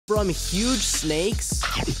From huge snakes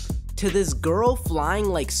to this girl flying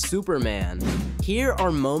like Superman, here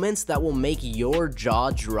are moments that will make your jaw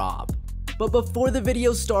drop. But before the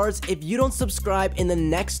video starts, if you don't subscribe in the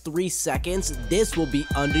next 3 seconds, this will be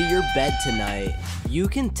under your bed tonight. You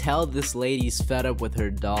can tell this lady's fed up with her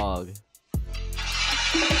dog.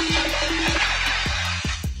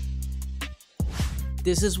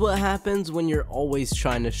 This is what happens when you're always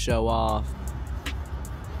trying to show off.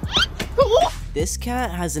 This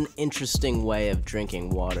cat has an interesting way of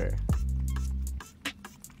drinking water.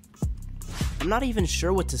 I'm not even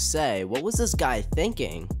sure what to say. What was this guy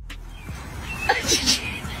thinking?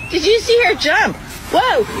 Did you see her jump?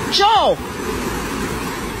 Whoa, Joel!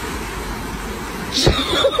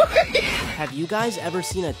 Have you guys ever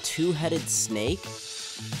seen a two-headed snake?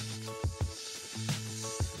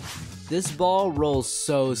 This ball rolls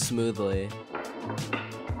so smoothly.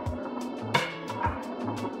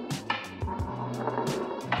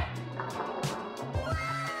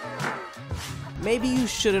 Maybe you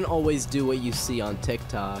shouldn't always do what you see on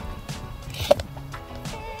TikTok.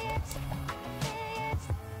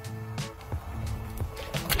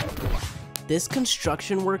 This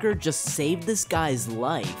construction worker just saved this guy's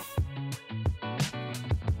life.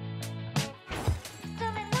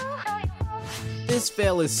 This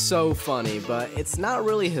fail is so funny, but it's not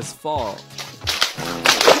really his fault.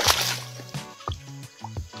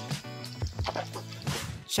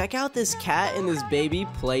 Check out this cat and this baby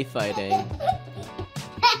play fighting.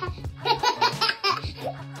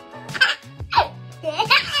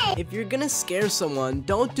 If you're gonna scare someone,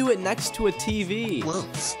 don't do it next to a TV.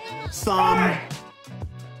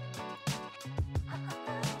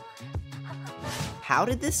 How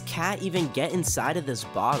did this cat even get inside of this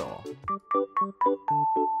bottle?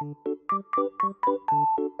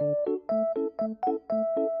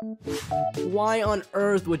 Why on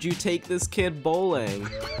earth would you take this kid bowling?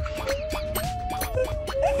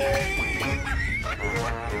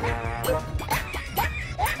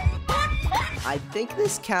 I think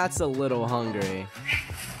this cat's a little hungry.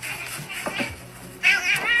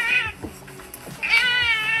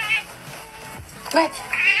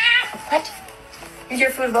 What? Is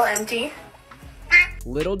your food bowl empty?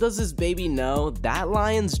 Little does this baby know, that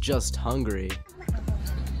lion's just hungry.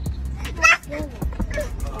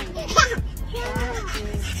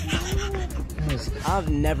 I've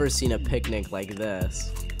never seen a picnic like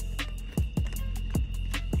this.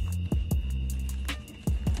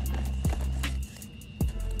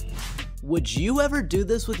 Would you ever do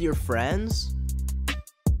this with your friends?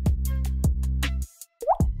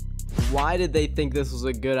 Why did they think this was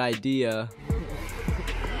a good idea?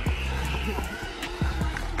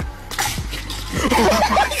 Oh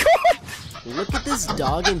my God! Look at this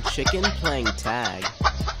dog and chicken playing tag.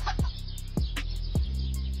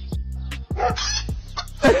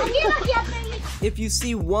 If you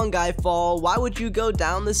see one guy fall, why would you go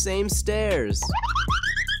down the same stairs?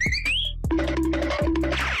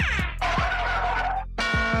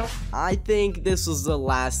 I think this was the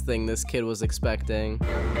last thing this kid was expecting.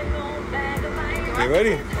 Get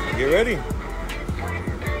ready, get ready.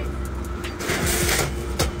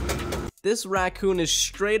 This raccoon is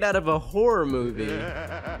straight out of a horror movie.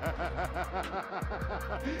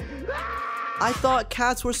 I thought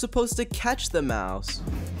cats were supposed to catch the mouse.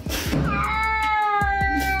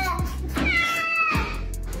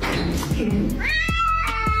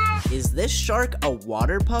 Is this shark a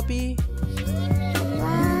water puppy?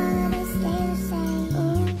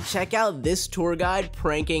 Check out this tour guide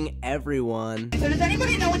pranking everyone. So does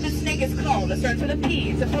anybody know what this snake is called? It starts with a P.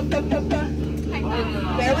 It's a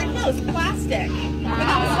Very close. Plastic.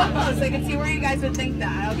 So close. I can see where you guys would think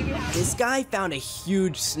that. I'll give you half. This guy found a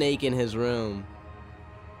huge snake in his room.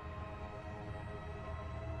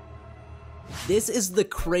 This is the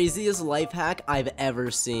craziest life hack I've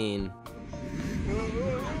ever seen.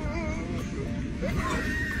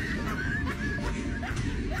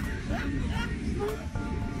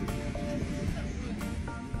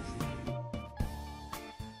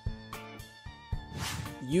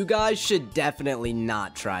 You guys should definitely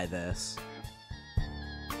not try this.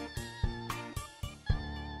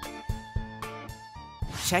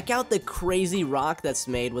 Check out the crazy rock that's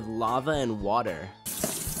made with lava and water.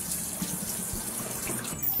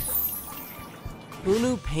 Who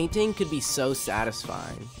knew painting could be so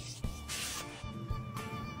satisfying?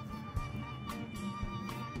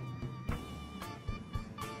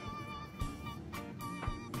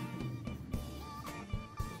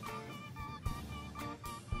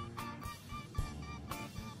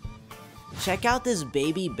 Check out this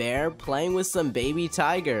baby bear playing with some baby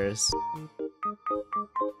tigers.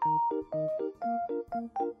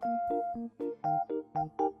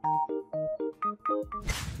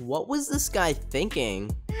 What was this guy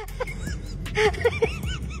thinking?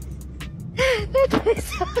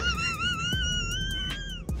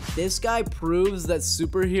 This guy proves that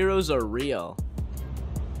superheroes are real.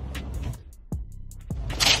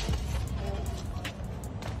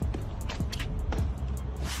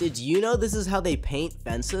 Did you know this is how they paint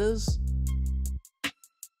fences?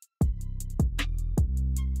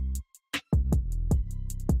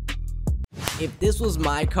 If this was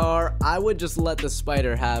my car, I would just let the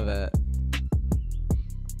spider have it.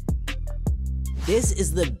 This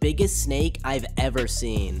is the biggest snake I've ever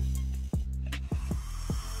seen.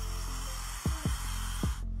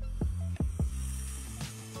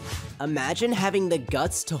 Imagine having the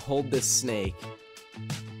guts to hold this snake.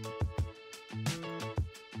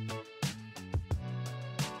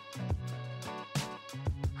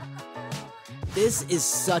 This is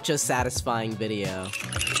such a satisfying video.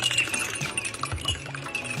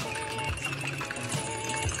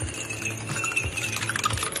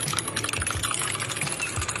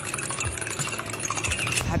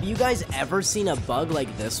 Have you guys ever seen a bug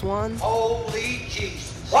like this one? Holy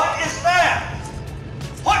Jesus. What is that?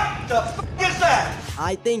 What the f is that?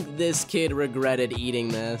 I think this kid regretted eating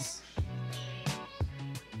this.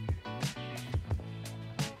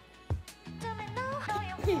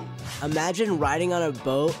 Imagine riding on a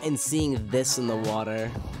boat and seeing this in the water.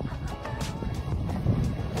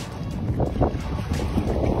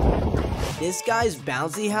 This guy's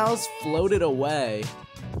bouncy house floated away.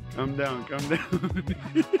 Come down, come down.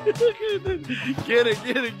 Get it,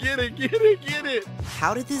 get it, get it, get it, get it.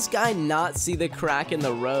 How did this guy not see the crack in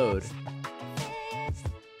the road?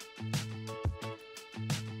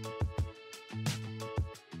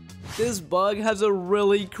 This bug has a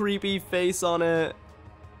really creepy face on it.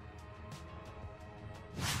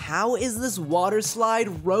 How is this water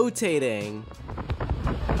slide rotating?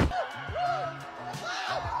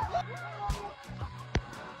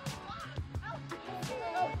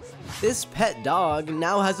 This pet dog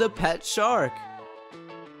now has a pet shark.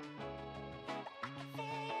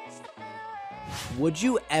 Would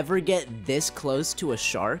you ever get this close to a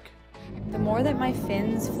shark? The more that my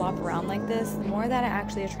fins flop around like this, the more that it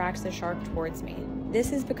actually attracts the shark towards me.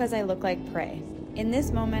 This is because I look like prey. In this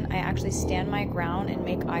moment, I actually stand my ground and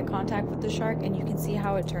make eye contact with the shark, and you can see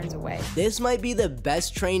how it turns away. This might be the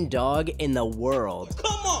best trained dog in the world.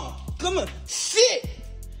 Come on, sit.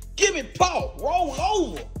 Give me paw, roll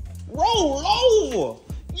over. Roll over.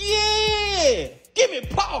 Yeah. Give me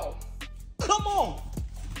paw. Come on.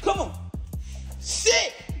 Come on.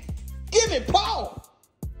 Sit. Give me paw.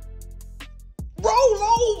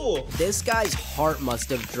 Roll over. This guy's heart must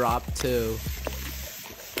have dropped too.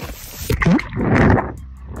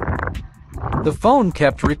 The phone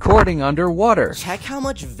kept recording underwater. Check how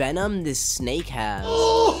much venom this snake has.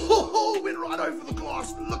 Oh, went right over the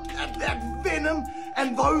glass. Look at that venom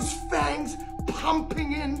and those fangs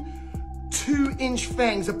pumping in. 2-inch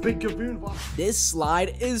fangs, a big gaboon. This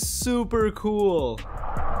slide is super cool.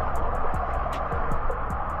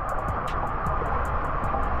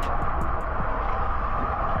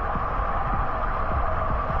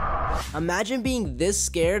 Imagine being this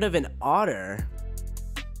scared of an otter.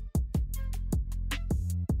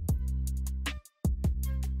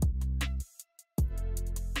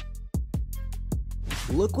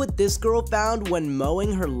 Look what this girl found when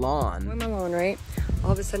mowing her lawn. I'm alone, right?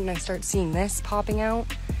 All of a sudden I start seeing this popping out,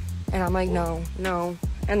 and I'm like, no, no.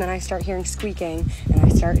 And then I start hearing squeaking, and I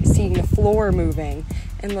start seeing the floor moving.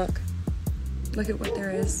 And look at what there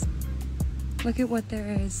is. Look at what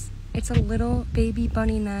there is. It's a little baby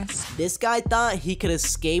bunny nest. This guy thought he could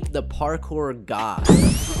escape the parkour god.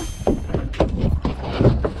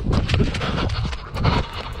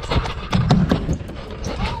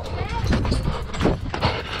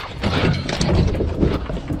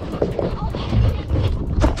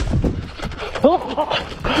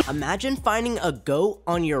 Imagine finding a goat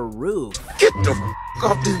on your roof. Get the f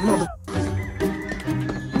off this mother.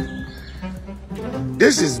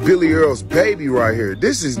 This is Billy Earl's baby right here.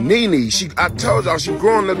 This is Nene. I told y'all she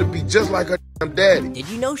growing up to be just like her daddy. Did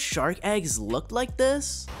you know shark eggs looked like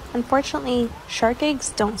this? Unfortunately, shark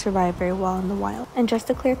eggs don't survive very well in the wild. And just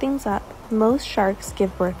to clear things up, most sharks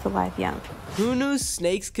give birth to live young. Who knew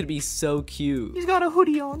snakes could be so cute? He's got a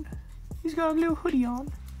hoodie on. He's got a little hoodie on.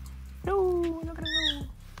 No, look at him.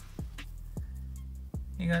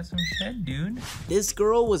 You got some shit, dude. This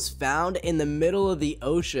girl was found in the middle of the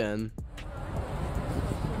ocean.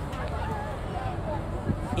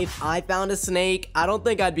 If I found a snake, I don't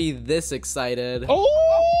think I'd be this excited. Oh!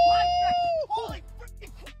 Holy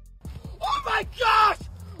freaking! Oh my gosh!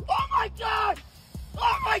 Oh my gosh!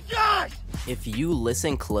 Oh my gosh! If you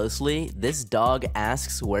listen closely, this dog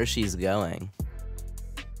asks where she's going.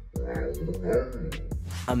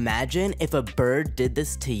 Imagine if a bird did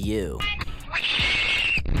this to you.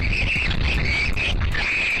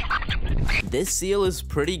 This seal is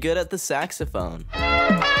pretty good at the saxophone.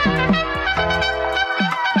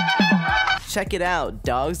 Check it out,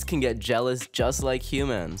 dogs can get jealous just like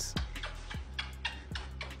humans.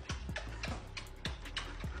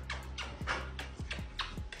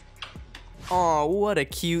 Aw, what a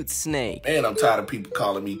cute snake. Man, I'm tired of people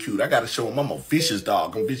calling me cute. I gotta show them I'm a vicious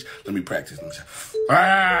dog. I'm vicious. Let me practice.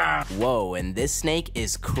 Ah! Whoa, and this snake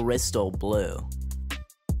is crystal blue.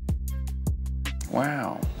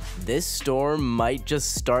 Wow. This storm might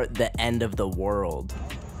just start the end of the world.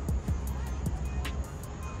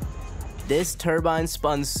 This turbine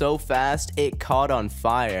spun so fast, it caught on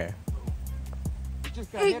fire.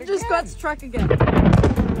 It just got struck again.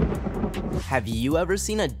 Have you ever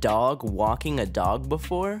seen a dog walking a dog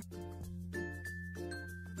before?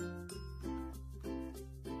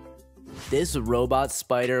 This robot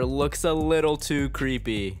spider looks a little too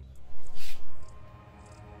creepy.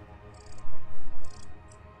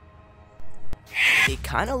 It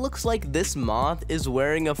kinda looks like this moth is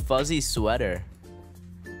wearing a fuzzy sweater.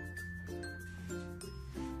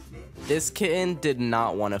 This kitten did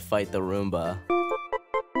not want to fight the Roomba.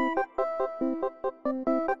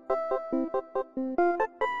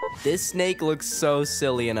 This snake looks so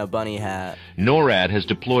silly in a bunny hat. NORAD has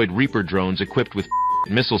deployed Reaper drones equipped with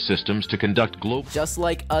missile systems to conduct global... Just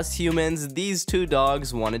like us humans, these two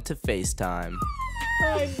dogs wanted to FaceTime.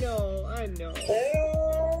 I know.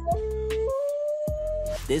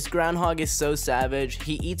 This groundhog is so savage,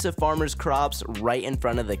 he eats a farmer's crops right in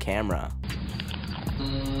front of the camera.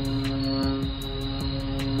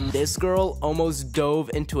 This girl almost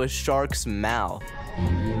dove into a shark's mouth.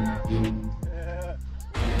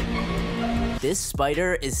 This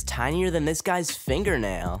spider is tinier than this guy's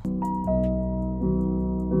fingernail.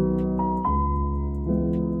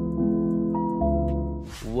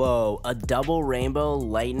 Whoa, a double rainbow,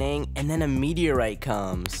 lightning, and then a meteorite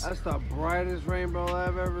comes. That's the brightest rainbow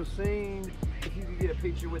I've ever seen. If you could get a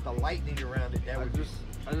picture with the lightning around it, that would just...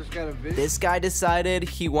 I just got a video. This guy decided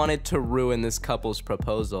he wanted to ruin this couple's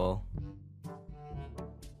proposal.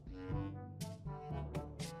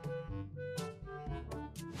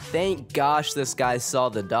 Thank gosh this guy saw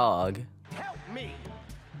the dog. Help me!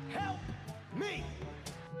 Help me!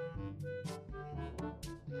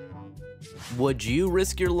 Would you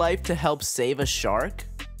risk your life to help save a shark?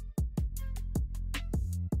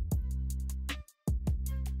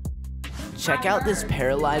 Check out this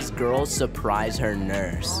paralyzed girl surprise her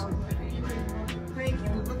nurse.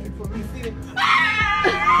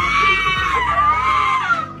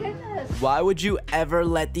 Why would you ever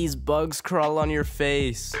let these bugs crawl on your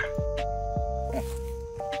face?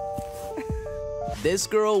 This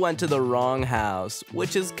girl went to the wrong house,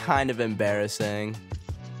 which is kind of embarrassing.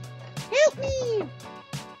 Help me!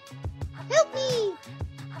 Help me!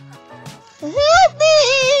 Help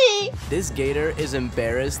me! This gator is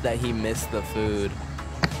embarrassed that he missed the food.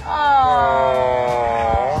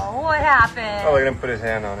 Oh, what happened? Oh, look at him put his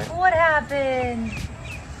hand on it. What happened?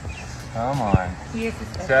 Come on.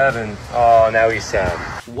 7. Oh, now he's sad.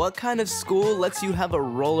 What kind of school lets you have a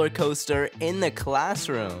roller coaster in the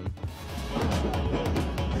classroom?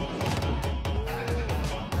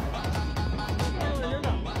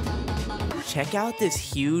 Check out this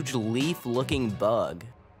huge leaf-looking bug.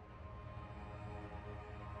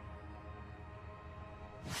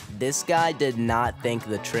 This guy did not think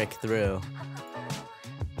the trick through.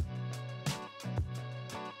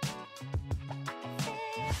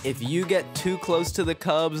 If you get too close to the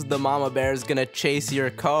cubs, the mama bear is gonna chase your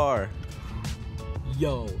car.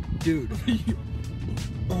 Yo, dude.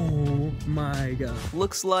 Oh my god.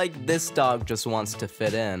 Looks like this dog just wants to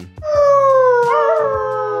fit in.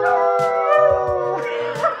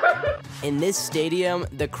 In this stadium,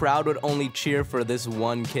 the crowd would only cheer for this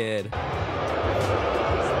one kid.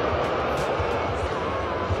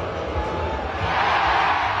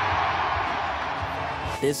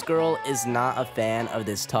 This girl is not a fan of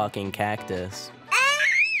this talking cactus.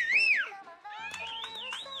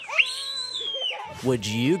 Would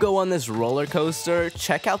you go on this roller coaster?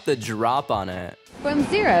 Check out the drop on it. From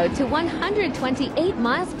 0 to 128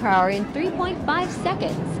 miles per hour in 3.5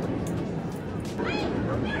 seconds.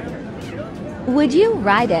 Would you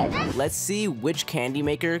ride it? Let's see which candy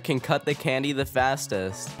maker can cut the candy the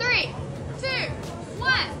fastest. 3, 2,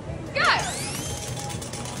 1, go!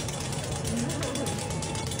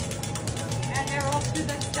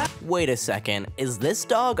 Wait a second, is this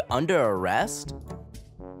dog under arrest?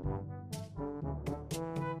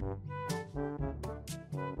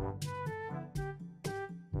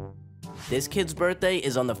 This kid's birthday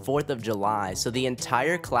is on the 4th of July, so the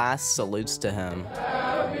entire class salutes to him.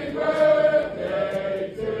 Happy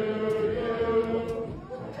birthday to you.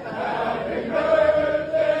 Happy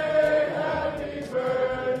birthday, happy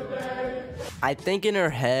birthday. I think in her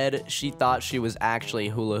head, she thought she was actually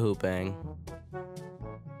hula hooping.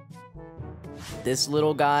 This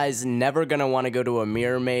little guy's never gonna want to go to a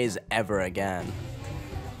mirror maze ever again.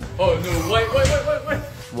 Oh no, wait.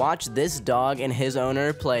 Watch this dog and his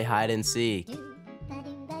owner play hide and seek.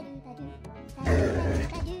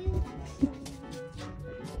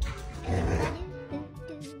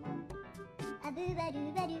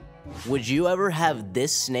 Would you ever have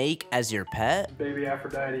this snake as your pet? Baby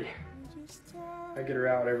Aphrodite. I get her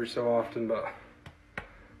out every so often, but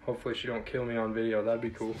hopefully she don't kill me on video. That'd be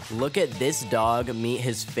cool. Look at this dog meet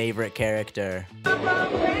his favorite character.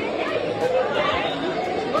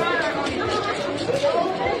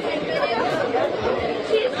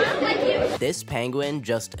 This penguin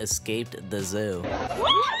just escaped the zoo.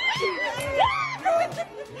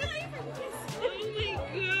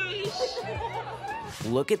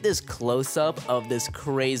 Look at this close-up of this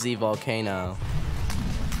crazy volcano.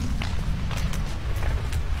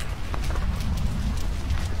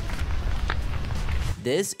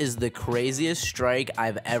 This is the craziest strike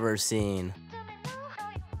I've ever seen.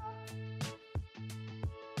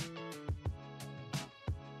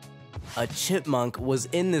 A chipmunk was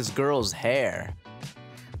in this girl's hair.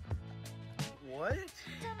 What?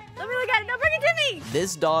 Let me look at it. No, bring it to me.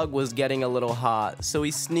 This dog was getting a little hot, so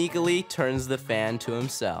he sneakily turns the fan to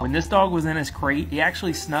himself. When this dog was in his crate, he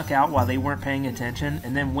actually snuck out while they weren't paying attention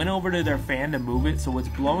and then went over to their fan to move it so it's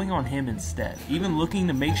blowing on him instead, even looking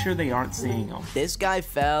to make sure they aren't seeing him. This guy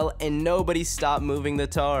fell and nobody stopped moving the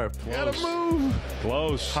tarp. Gotta move.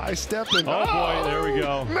 Close. High stepping. Oh boy, there we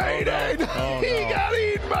go. Mayday! Oh, no. He got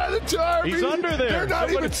eaten by the tarp. He's under there. They're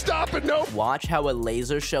not even stopping. No. Watch how a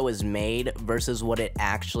laser show is made versus what it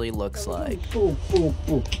actually looks like.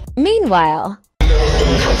 Meanwhile,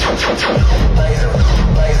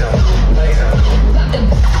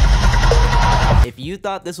 if you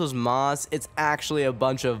thought this was moss, it's actually a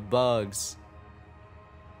bunch of bugs.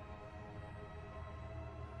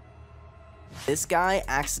 This guy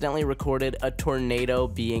accidentally recorded a tornado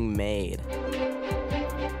being made.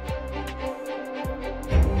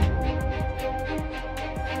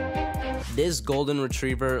 This golden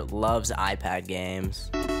retriever loves iPad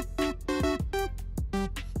games.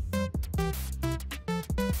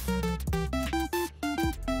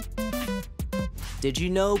 Did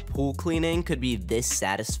you know pool cleaning could be this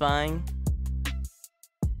satisfying?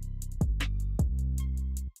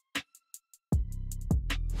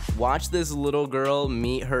 Watch this little girl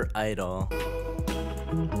meet her idol.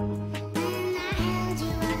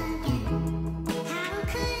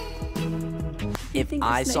 If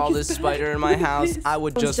I saw this spider in my house, I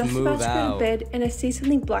would just move out. Bed and I see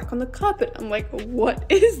something black on the carpet. I'm like, what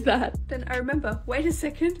is that? Then I remember, wait a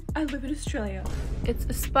second, I live in Australia. It's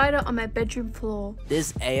a spider on my bedroom floor.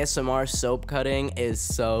 This ASMR soap cutting is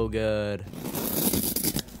so good.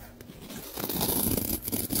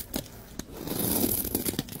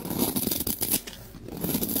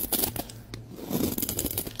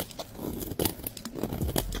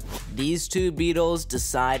 These two beetles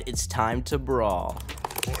decide it's time to brawl.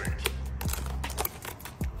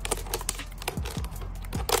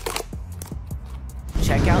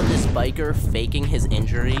 Check out this biker faking his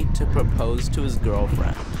injury to propose to his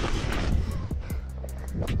girlfriend.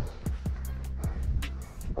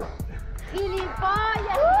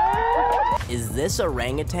 Is this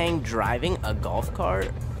orangutan driving a golf cart?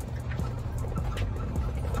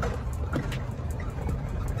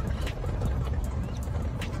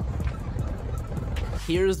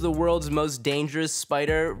 Here's the world's most dangerous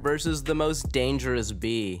spider versus the most dangerous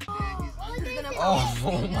bee.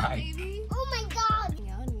 Oh my. Oh my god.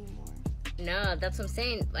 No, that's what I'm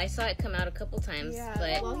saying. I saw it come out a couple times, but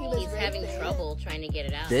he's having trouble trying to get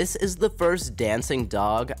it out. This is the first dancing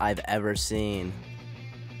dog I've ever seen.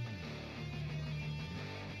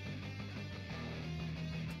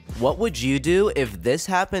 What would you do if this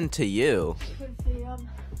happened to you?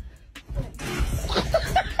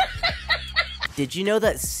 Did you know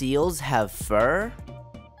that seals have fur?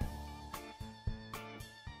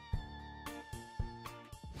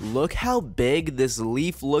 Look how big this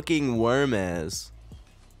leaf-looking worm is.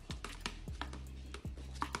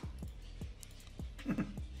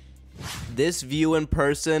 This view in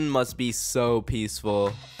person must be so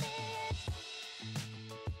peaceful.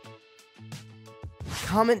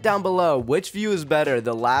 Comment down below which view is better,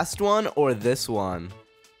 the last one or this one.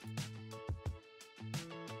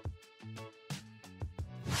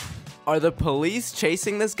 Are the police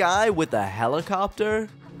chasing this guy with a helicopter?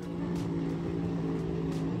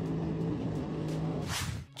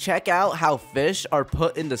 Check out how fish are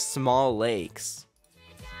put into small lakes.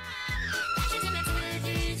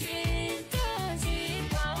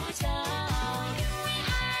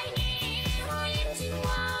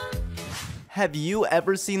 Have you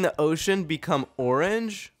ever seen the ocean become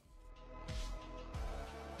orange?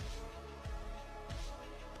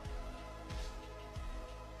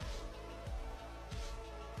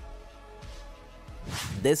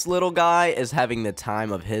 This little guy is having the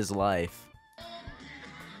time of his life.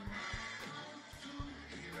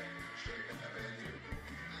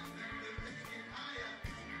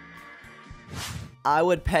 I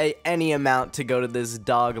would pay any amount to go to this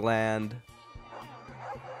dog land.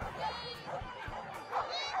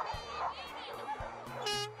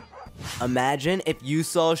 Imagine if you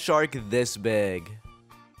saw a shark this big.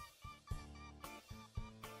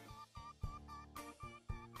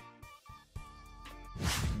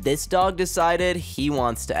 This dog decided he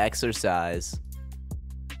wants to exercise.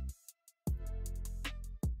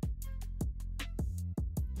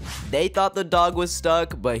 They thought the dog was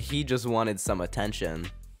stuck, but he just wanted some attention.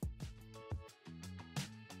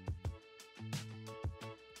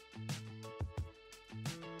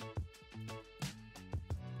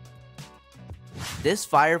 This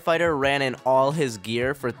firefighter ran in all his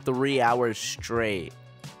gear for 3 hours straight.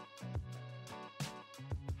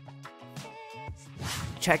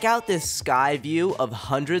 Check out this sky view of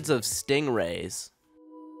hundreds of stingrays.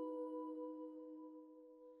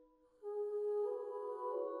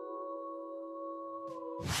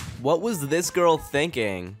 What was this girl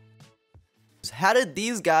thinking? How did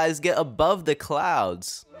these guys get above the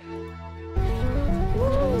clouds?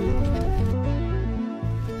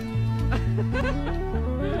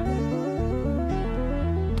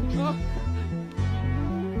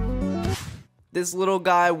 This little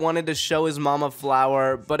guy wanted to show his mom a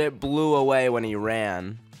flower, but it blew away when he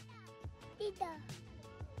ran.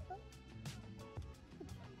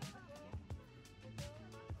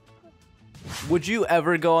 Would you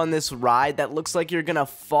ever go on this ride that looks like you're gonna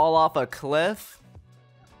fall off a cliff?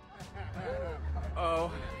 Oh,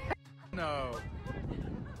 no.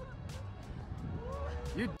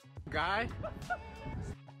 You guy?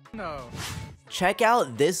 No. Check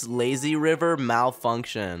out this lazy river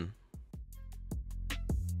malfunction.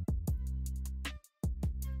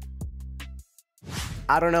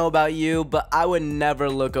 I don't know about you, but I would never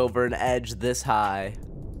look over an edge this high.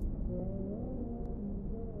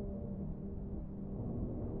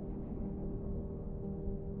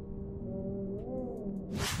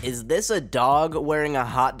 Is this a dog wearing a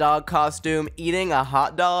hot dog costume eating a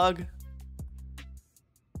hot dog?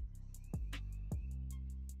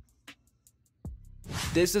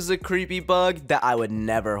 This is a creepy bug that I would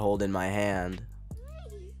never hold in my hand.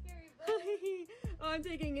 I'm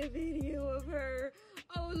taking a video of her.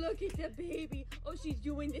 Oh, look at the baby. Oh, she's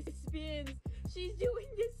doing the spins. She's doing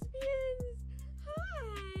the spins.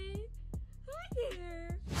 Hi. Hi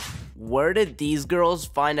there. Where did these girls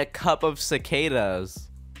find a cup of cicadas?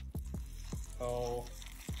 Oh.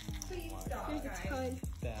 Please stop, guys.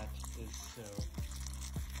 That is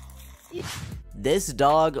so... This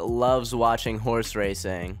dog loves watching horse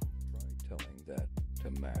racing. Try telling that to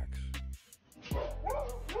Max.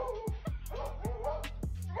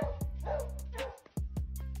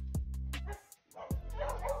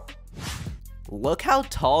 Look how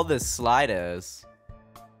tall this slide is.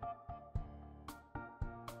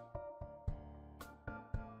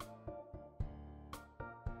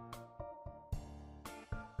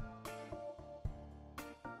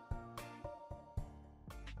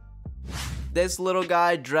 This little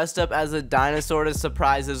guy dressed up as a dinosaur to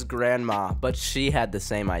surprise his grandma, but she had the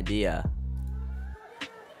same idea.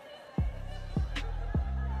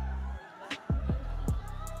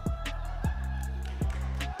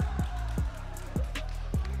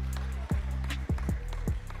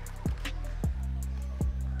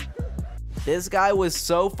 This guy was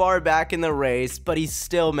so far back in the race, but he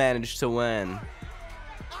still managed to win.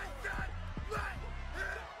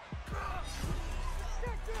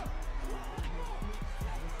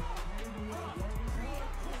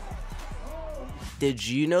 Did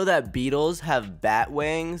you know that beetles have bat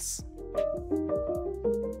wings?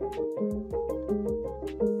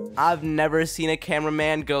 I've never seen a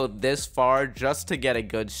cameraman go this far just to get a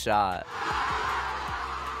good shot.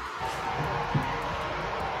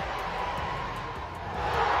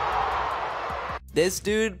 This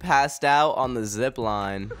dude passed out on the zip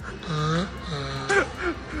line.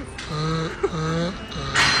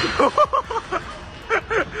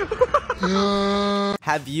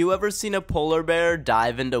 Have you ever seen a polar bear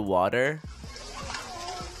dive into water?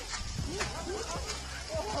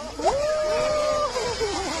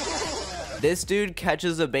 This dude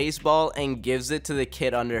catches a baseball and gives it to the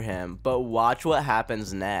kid under him, but watch what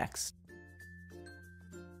happens next.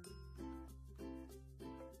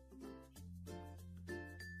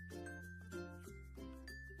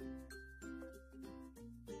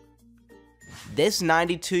 This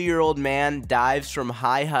 92-year-old man dives from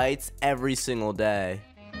high heights every single day.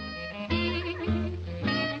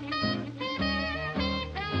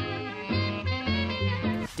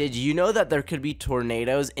 Did you know that there could be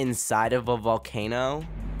tornadoes inside of a volcano?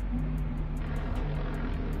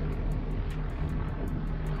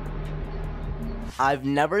 I've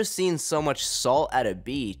never seen so much salt at a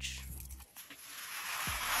beach.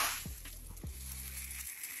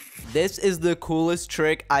 This is the coolest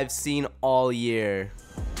trick I've seen all year.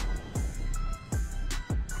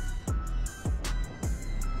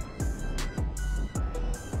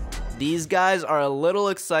 These guys are a little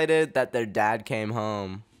excited that their dad came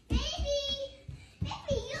home.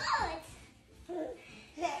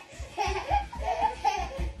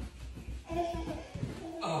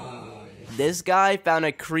 This guy found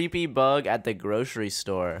a creepy bug at the grocery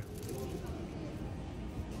store.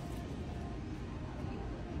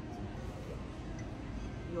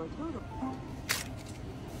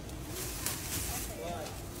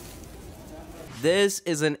 This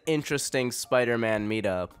is an interesting Spider-Man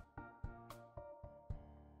meetup.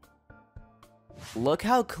 Look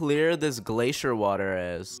how clear this glacier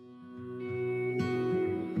water is.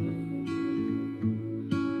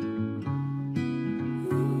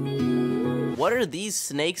 What are these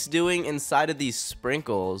snakes doing inside of these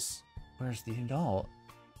sprinkles? Whereas the adult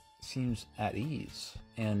seems at ease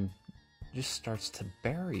and just starts to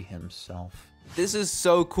bury himself. This is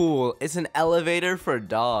so cool. It's an elevator for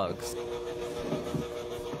dogs.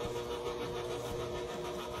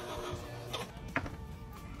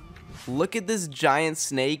 Look at this giant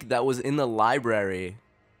snake that was in the library.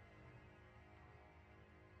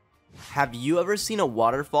 Have you ever seen a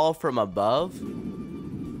waterfall from above?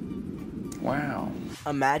 Wow.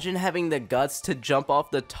 Imagine having the guts to jump off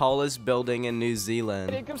the tallest building in New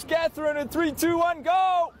Zealand. Here comes Catherine in 3, 2, 1,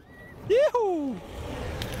 go! Yee-hoo!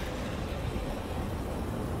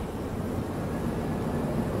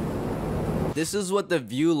 This is what the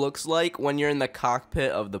view looks like when you're in the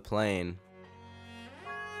cockpit of the plane.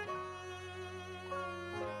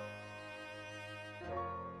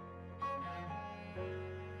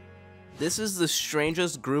 This is the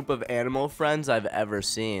strangest group of animal friends I've ever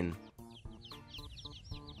seen.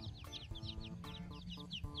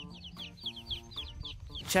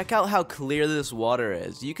 Check out how clear this water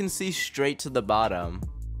is. You can see straight to the bottom.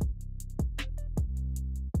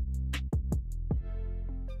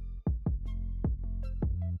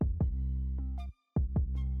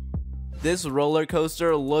 This roller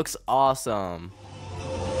coaster looks awesome.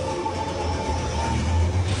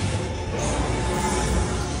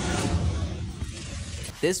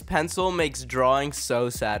 This pencil makes drawing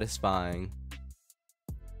so satisfying.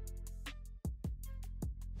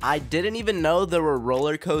 I didn't even know there were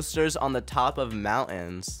roller coasters on the top of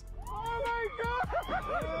mountains.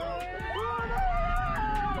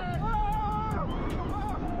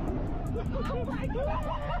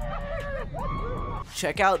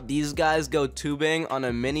 Check out these guys go tubing on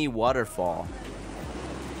a mini waterfall.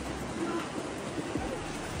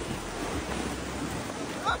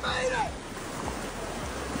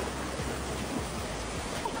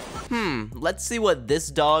 Let's see what this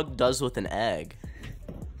dog does with an egg.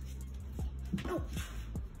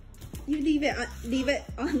 You leave it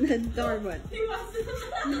on the doorway.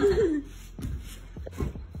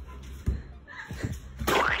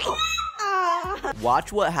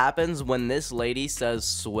 Watch what happens when this lady says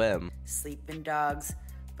swim. Sleeping dogs,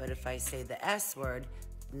 but if I say the S word,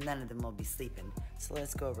 none of them will be sleeping. So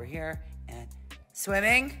let's go over here and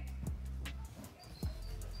swimming.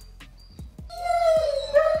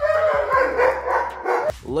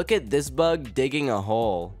 Look at this bug digging a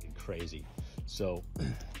hole. Crazy. So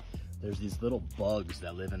there's these little bugs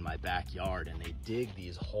that live in my backyard and they dig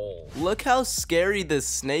these holes. Look how scary this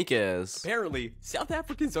snake is. Apparently, South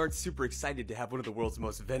Africans aren't super excited to have one of the world's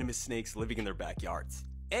most venomous snakes living in their backyards.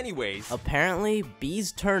 Anyways, apparently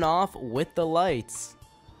bees turn off with the lights.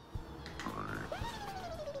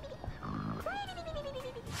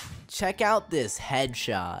 Check out this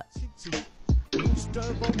headshot.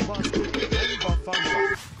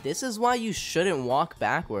 This is why you shouldn't walk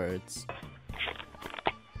backwards.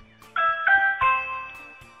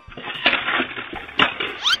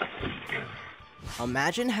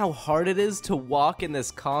 Imagine how hard it is to walk in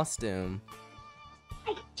this costume.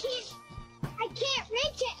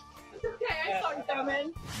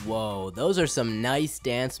 Whoa, those are some nice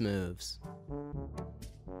dance moves.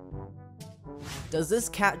 Does this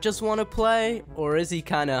cat just want to play, or is he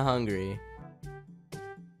kinda hungry?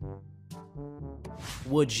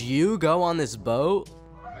 Would you go on this boat?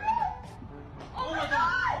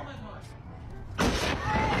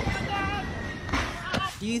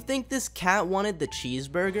 Do you think this cat wanted the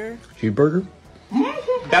cheeseburger? Cheeseburger?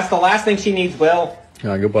 That's the last thing she needs, Will.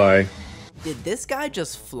 Goodbye. Did this guy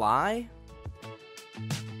just fly?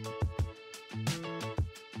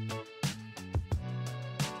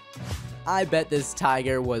 I bet this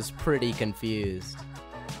tiger was pretty confused.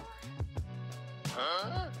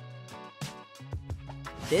 Huh?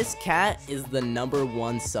 This cat is the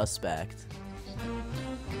 #1 suspect.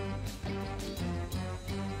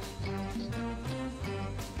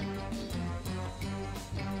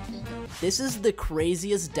 This is the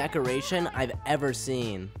craziest decoration I've ever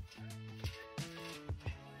seen.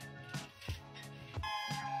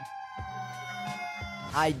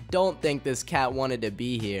 I don't think this cat wanted to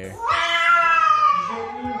be here.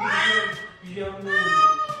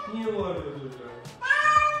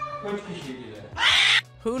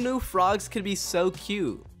 Who knew frogs could be so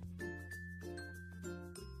cute?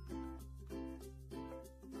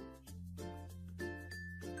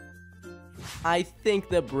 I think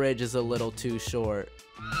the bridge is a little too short.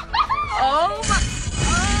 Oh my...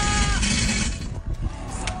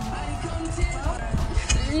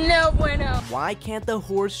 No bueno. Why can't the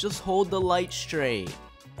horse just hold the light straight?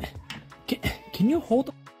 Can you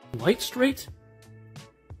hold the light straight?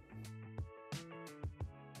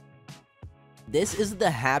 This is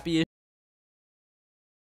the happiest.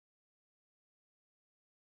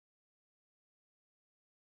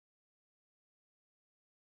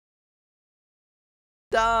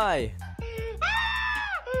 Die!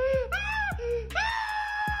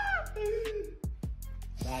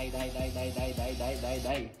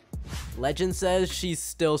 Die. Legend says she's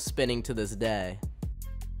still spinning to this day.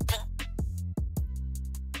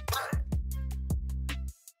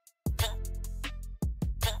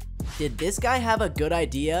 Did this guy have a good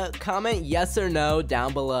idea? Comment yes or no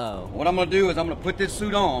down below. What I'm gonna do is I'm gonna put this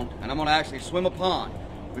suit on and I'm gonna actually swim a pond.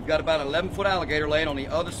 We've got about an 11-foot alligator laying on the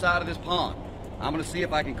other side of this pond. I'm gonna see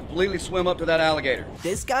if I can completely swim up to that alligator.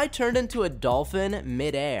 This guy turned into a dolphin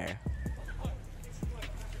mid-air.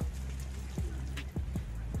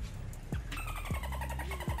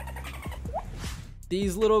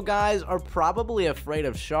 These little guys are probably afraid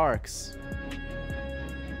of sharks.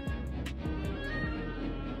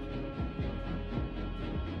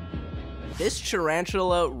 This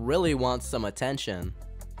tarantula really wants some attention.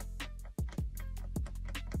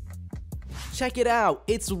 Check it out,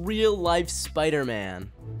 it's real-life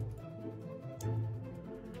Spider-Man.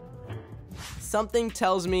 Something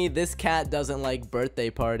tells me this cat doesn't like birthday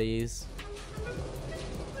parties.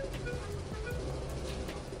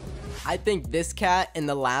 I think this cat and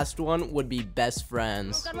the last one would be best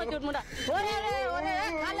friends.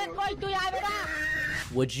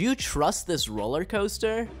 Would you trust this roller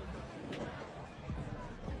coaster?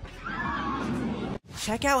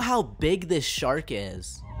 Check out how big this shark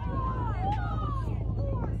is.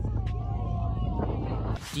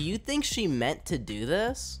 Do you think she meant to do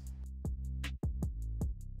this?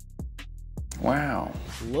 Wow.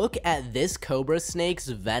 Look at this cobra snake's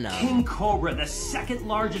venom. King Cobra, the second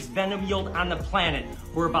largest venom yield on the planet.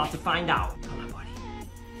 We're about to find out. Come on, buddy.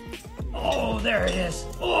 Oh, there it is.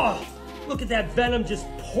 Oh, look at that venom just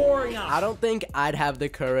pouring out. I don't think I'd have the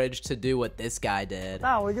courage to do what this guy did.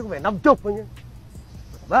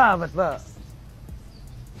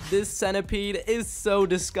 This centipede is so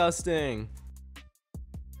disgusting.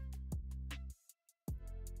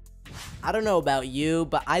 I don't know about you,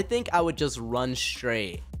 but I think I would just run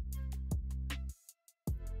straight.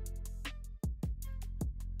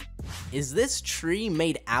 Is this tree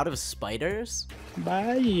made out of spiders?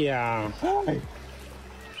 Vaya.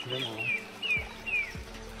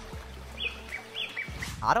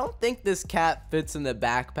 I don't think this cat fits in the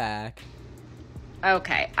backpack.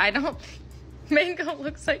 Okay, I don't... Mango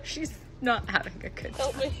looks like she's not having a good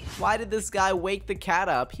time. Why did this guy wake the cat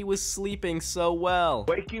up? He was sleeping so well.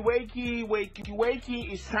 Wakey, wakey, wakey,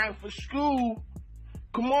 wakey, it's time for school.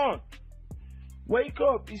 Come on. Wake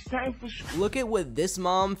up, it's time for school. Look at what this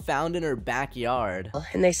mom found in her backyard.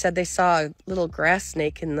 And they said they saw a little grass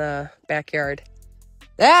snake in the backyard.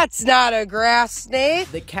 That's not a grass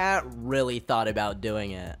snake. The cat really thought about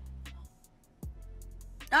doing it.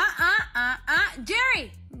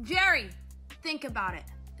 Jerry, think about it.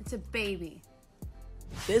 It's a baby.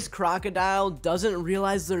 This crocodile doesn't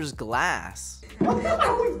realize there's glass. What the hell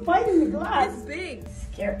are we fighting the glass? It's big.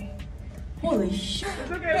 Scary. Holy shit.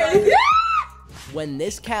 Look at it. When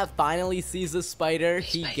this cat finally sees a spider,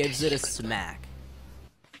 he gives it a smack.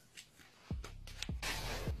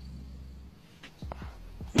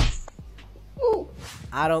 Ooh.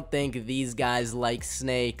 I don't think these guys like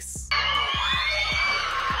snakes.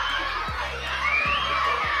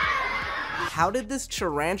 How did this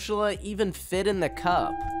tarantula even fit in the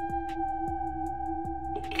cup?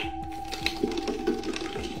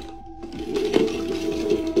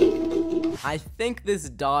 I think this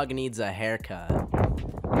dog needs a haircut.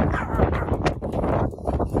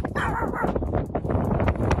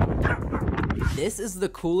 This is the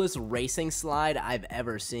coolest racing slide I've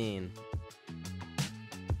ever seen.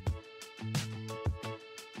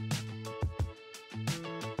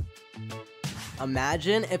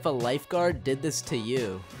 Imagine if a lifeguard did this to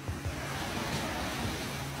you.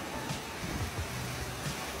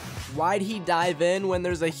 Why'd he dive in when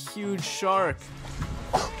there's a huge shark?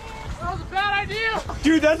 That was a bad idea!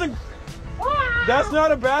 Dude, that's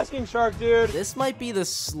not a basking shark, dude! This might be the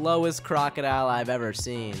slowest crocodile I've ever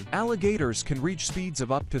seen. Alligators can reach speeds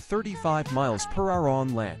of up to 35 miles per hour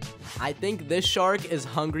on land. I think this shark is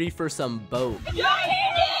hungry for some boat.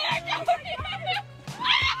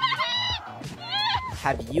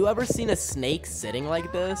 Have you ever seen a snake sitting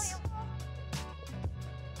like this?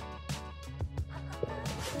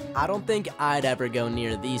 I don't think I'd ever go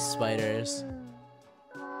near these spiders.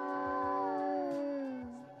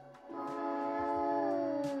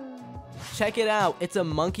 Check it out, it's a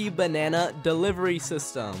monkey banana delivery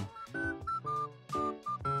system.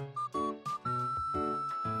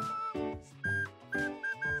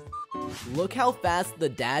 Look how fast the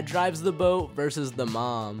dad drives the boat versus the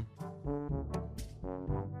mom.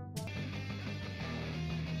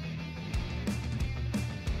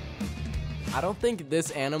 I don't think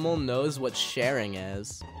this animal knows what sharing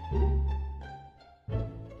is.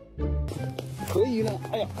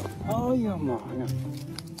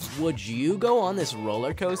 Would you go on this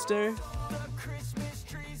roller coaster?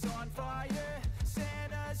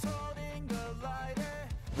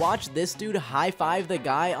 Watch this dude high-five the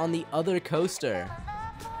guy on the other coaster.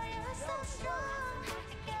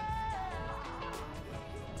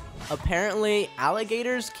 Apparently,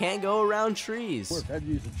 alligators can't go around trees. I'd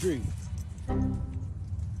use a tree.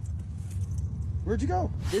 Where'd you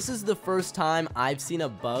go? This is the first time I've seen a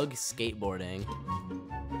bug skateboarding.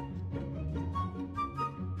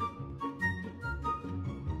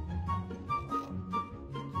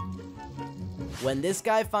 When this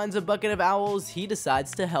guy finds a bucket of owls, he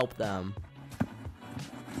decides to help them.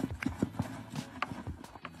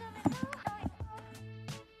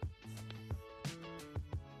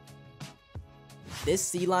 This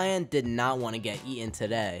sea lion did not want to get eaten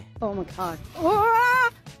today. Oh my god. Ah!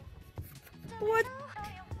 What?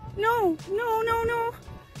 No, no, no, no,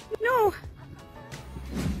 no.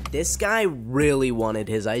 This guy really wanted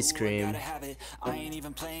his ice cream.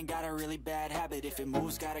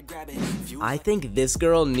 I think this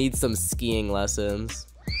girl needs some skiing lessons.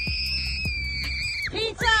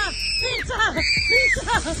 Pizza! Pizza!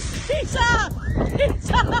 Pizza! Pizza!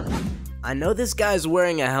 Pizza! I know this guy's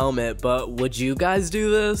wearing a helmet, but would you guys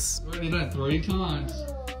do this? Already done 3 times.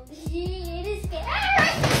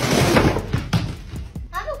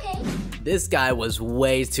 I'm okay. This guy was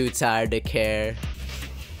way too tired to care.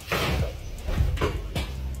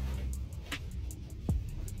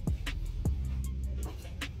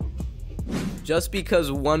 Just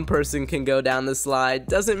because one person can go down the slide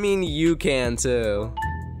doesn't mean you can too.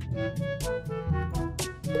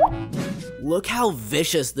 Look how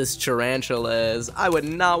vicious this tarantula is. I would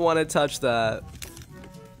not want to touch that.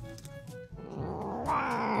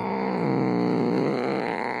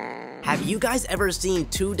 Have you guys ever seen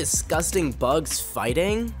 2 disgusting bugs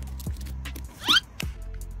fighting?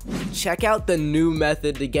 Check out the new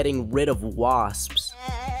method to getting rid of wasps.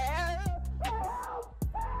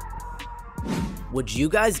 Would you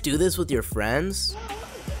guys do this with your friends?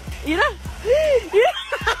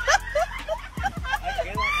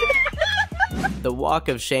 The walk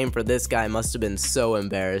of shame for this guy must have been so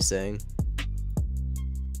embarrassing.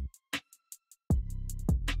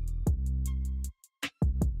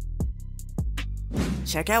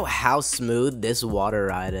 Check out how smooth this water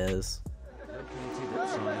ride is.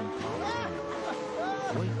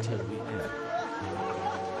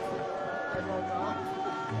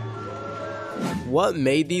 What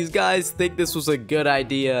made these guys think this was a good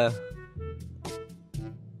idea?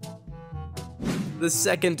 The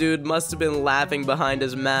second dude must have been laughing behind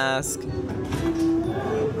his mask.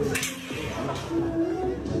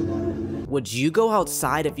 Would you go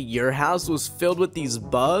outside if your house was filled with these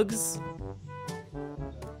bugs?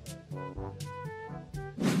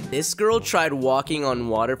 This girl tried walking on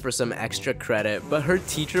water for some extra credit, but her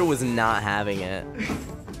teacher was not having it.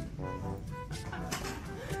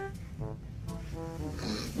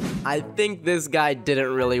 I think this guy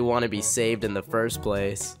didn't really want to be saved in the first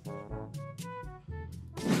place.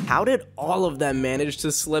 How did all of them manage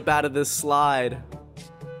to slip out of this slide?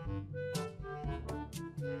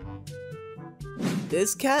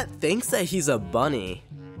 This cat thinks that he's a bunny.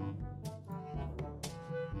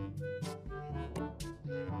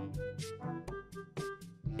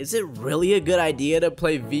 Is it really a good idea to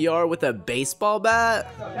play VR with a baseball bat?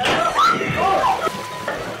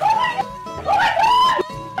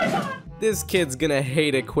 This kid's gonna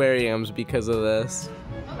hate aquariums because of this.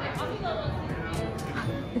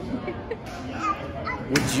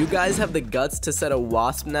 Would you guys have the guts to set a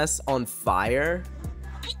wasp nest on fire?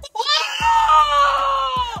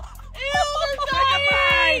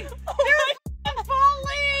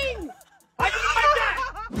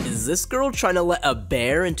 Is this girl trying to let a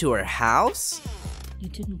bear into her house? You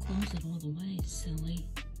didn't close it all the way, silly.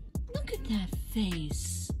 Look at that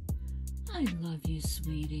face. I love you,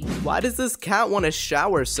 sweetie. Why does this cat want to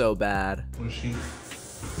shower so bad?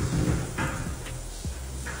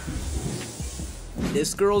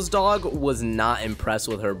 This girl's dog was not impressed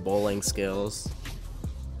with her bowling skills.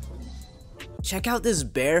 Check out this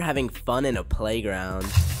bear having fun in a playground.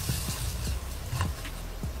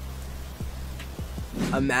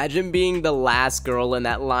 Imagine being the last girl in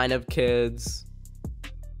that line of kids.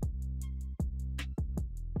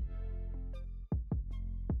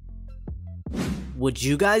 Would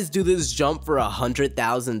you guys do this jump for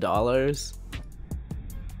 $100,000?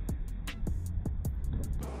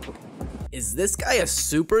 Is this guy a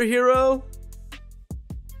superhero?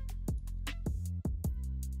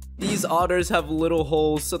 These otters have little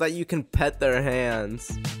holes so that you can pet their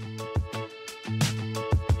hands.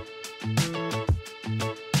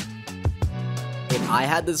 If I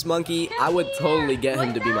had this monkey, I would totally get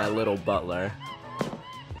him to be my little butler.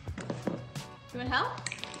 You want help?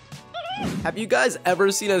 Have you guys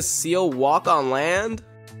ever seen a seal walk on land?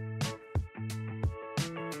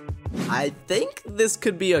 I think this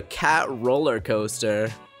could be a cat roller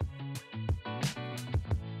coaster.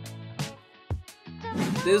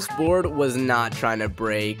 This board was not trying to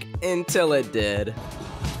break until it did.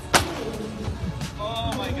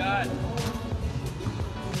 Oh my god.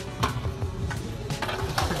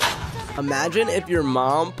 Imagine if your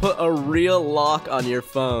mom put a real lock on your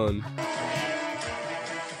phone.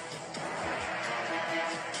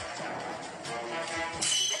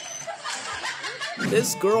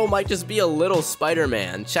 This girl might just be a little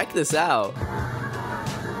Spider-Man. Check this out.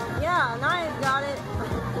 Yeah, now I got it.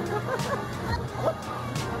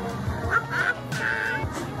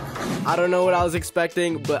 I don't know what I was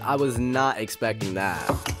expecting, but I was not expecting that.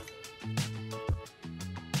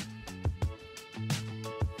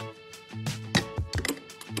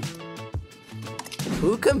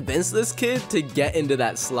 Who convinced this kid to get into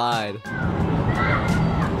that slide?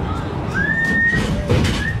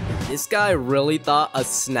 This guy really thought a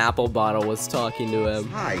Snapple bottle was talking to him.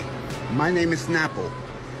 Hi, my name is Snapple.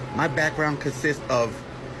 My background consists of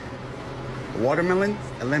watermelon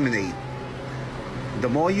and lemonade. The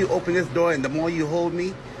more you open this door and the more you hold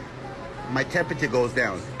me, my temperature goes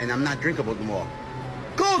down and I'm not drinkable anymore.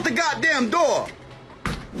 Close the goddamn door!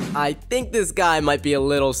 I think this guy might be a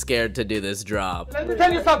little scared to do this drop. Let me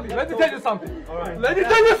tell you something. Let me tell you something. All right. Let me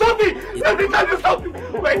tell you something. Let me tell you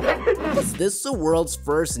something. Wait. Is this the world's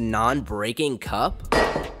first non-breaking cup?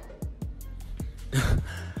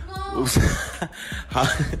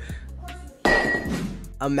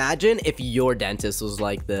 Imagine if your dentist was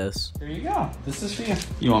like this. Here you go. This is for you.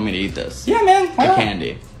 You want me to eat this? Yeah, man. The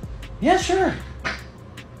candy. Yeah, sure. All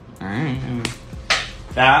right.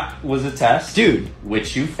 That was a test, dude,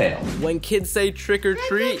 which you failed. When kids say trick or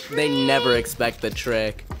treat, they never expect the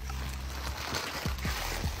trick.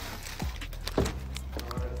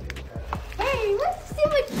 Hey, let's see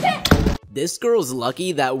what fit. This girl's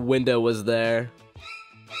lucky that window was there.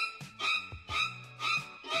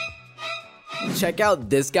 Check out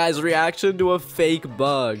this guy's reaction to a fake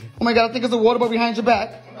bug. Oh my god, I think there's a water bug behind your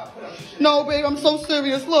back. No, babe, I'm so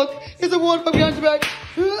serious. Look, there's a water bug behind your back.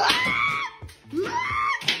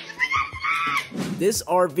 This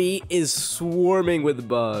RV is swarming with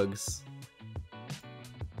bugs.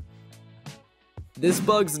 This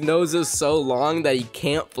bug's nose is so long that he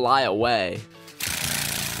can't fly away.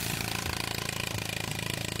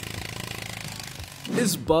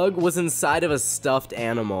 This bug was inside of a stuffed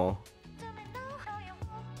animal.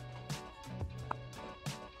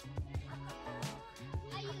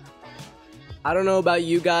 I don't know about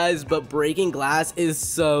you guys, but breaking glass is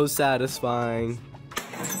so satisfying.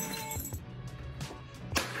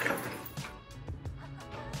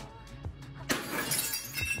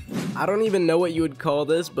 I don't even know what you would call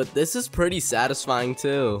this, but this is pretty satisfying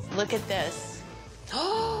too. Look at this.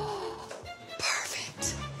 Oh,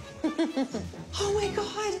 perfect. Oh my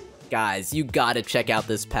god. Guys, you gotta check out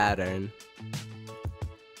this pattern.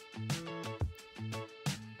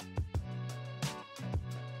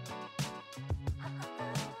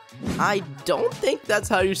 I don't think that's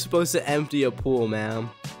how you're supposed to empty a pool, ma'am.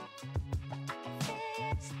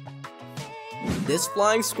 This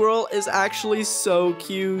flying squirrel is actually so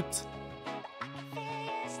cute.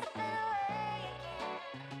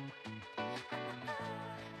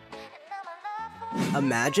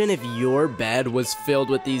 Imagine if your bed was filled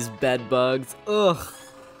with these bed bugs. Ugh.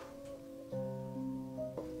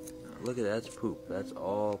 Look at that, that's poop. That's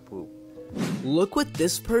all poop. Look what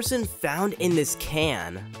this person found in this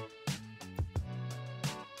can.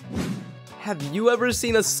 Have you ever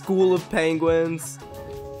seen a school of penguins?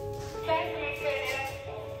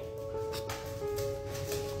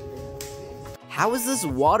 How is this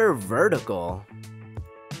water vertical?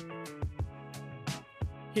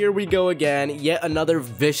 Here we go again, yet another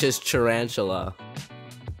vicious tarantula.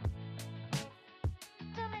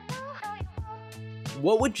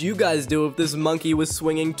 What would you guys do if this monkey was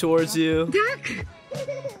swinging towards you? Duck!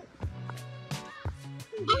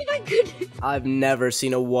 Oh my goodness! I've never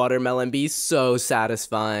seen a watermelon be so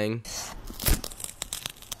satisfying.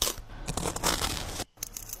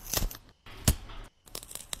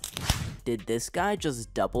 Did this guy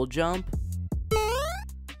just double jump?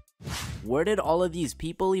 Where did all of these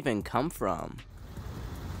people even come from?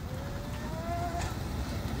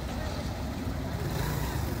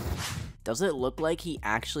 Does it look like he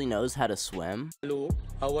actually knows how to swim? Hello,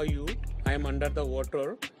 how are you? I am under the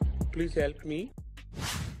water. Please help me.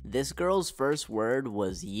 This girl's first word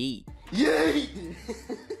was yeet. Yay!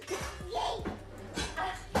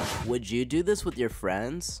 Would you do this with your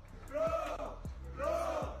friends?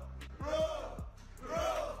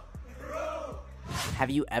 Have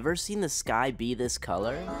you ever seen the sky be this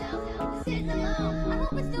color?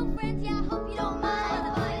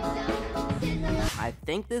 I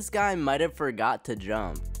think this guy might have forgot to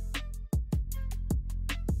jump.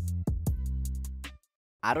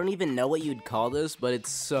 I don't even know what you'd call this, but it's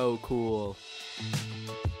so cool.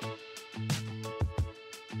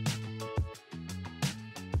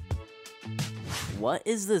 What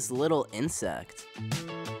is this little insect?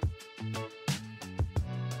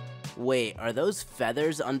 Wait, are those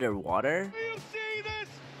feathers underwater? Do you see this?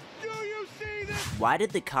 Do you see this? Why did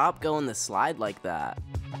the cop go in the slide like that?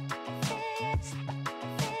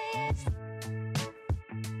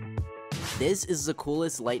 This is the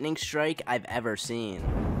coolest lightning strike I've ever seen.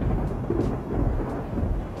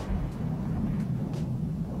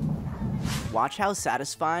 Watch how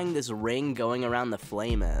satisfying this ring going around the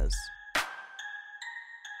flame is.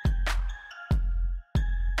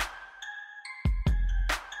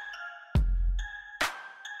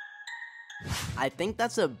 I think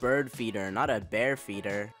that's a bird feeder, not a bear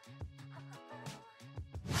feeder.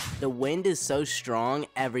 The wind is so strong,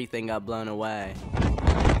 everything got blown away.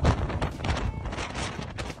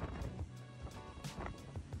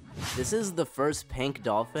 This is the first pink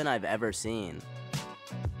dolphin I've ever seen.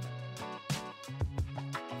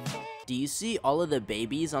 Do you see all of the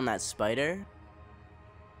babies on that spider?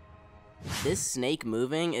 This snake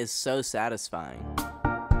moving is so satisfying.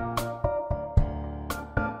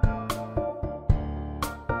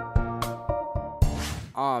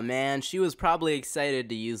 Aw man, she was probably excited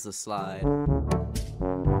to use the slide.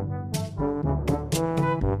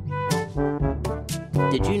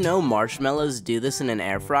 Did you know marshmallows do this in an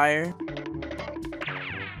air fryer?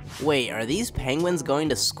 Wait, are these penguins going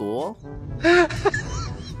to school?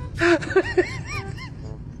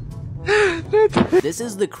 This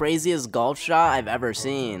is the craziest golf shot I've ever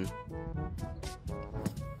seen.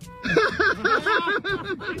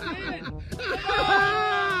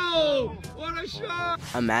 Oh, what a shot!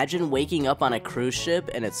 Imagine waking up on a cruise ship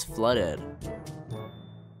and it's flooded.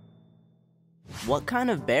 What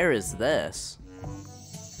kind of bear is this?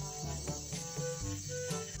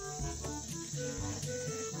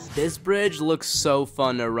 This bridge looks so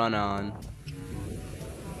fun to run on.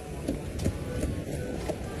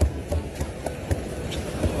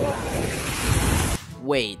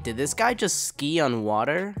 Wait, did this guy just ski on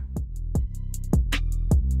water?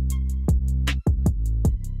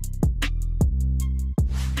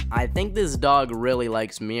 I think this dog really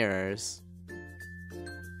likes mirrors.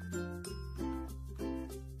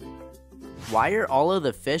 Why are all of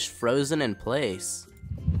the fish frozen in place?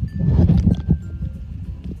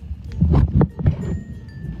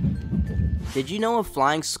 Did you know a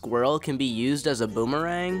flying squirrel can be used as a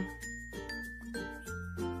boomerang?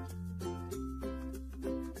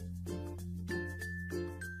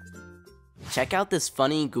 Check out this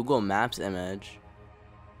funny Google Maps image.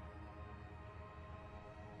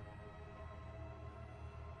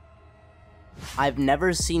 I've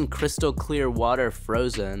never seen crystal clear water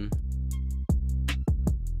frozen.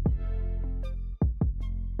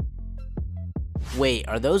 Wait,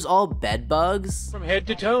 are those all bed bugs? From head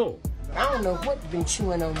to toe. I don't know what's been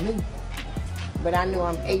chewing on me, but I know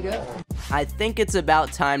I'm ate up. I think it's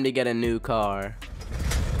about time to get a new car.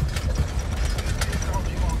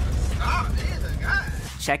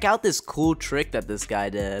 Check out this cool trick that this guy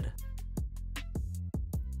did.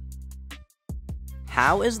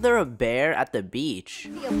 How is there a bear at the beach?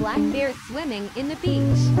 See a black bear swimming in the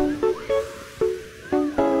beach.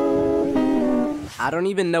 I don't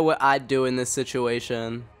even know what I'd do in this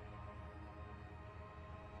situation.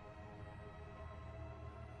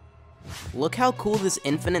 Look how cool this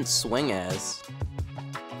infinite swing is.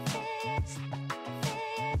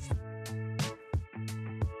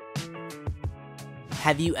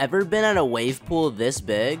 Have you ever been at a wave pool this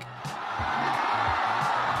big?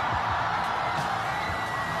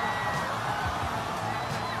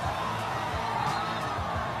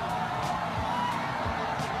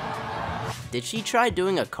 Did she try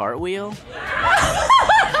doing a cartwheel?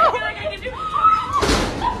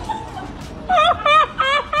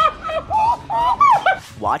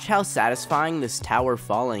 Watch how satisfying this tower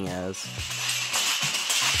falling is.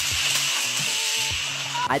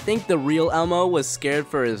 I think the real Elmo was scared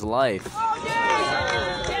for his life.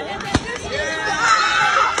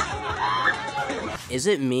 Is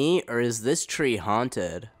it me, or is this tree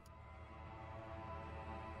haunted?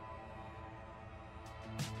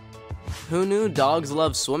 Who knew dogs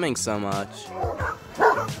love swimming so much?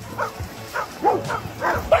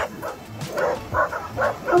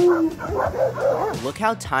 Look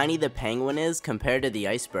how tiny the penguin is compared to the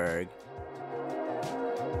iceberg.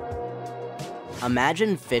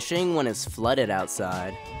 Imagine fishing when it's flooded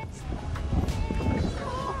outside.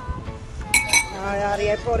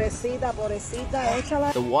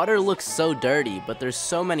 The water looks so dirty, but there's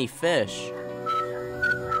so many fish.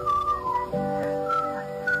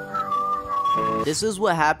 This is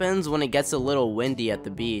what happens when it gets a little windy at the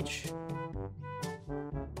beach.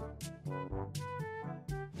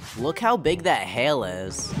 Look how big that hail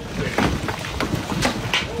is.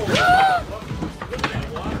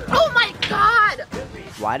 Oh my god!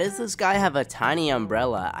 Why does this guy have a tiny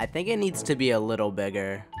umbrella? I think it needs to be a little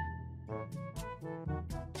bigger.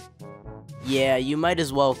 Yeah, you might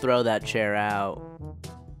as well throw that chair out.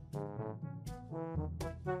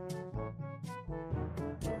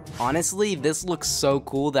 Honestly, this looks so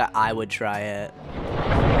cool that I would try it.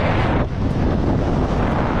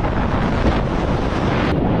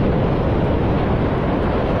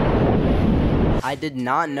 I did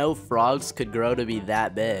not know frogs could grow to be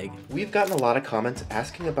that big. We've gotten a lot of comments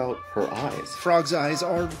asking about her eyes. Frogs' eyes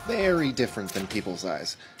are very different than people's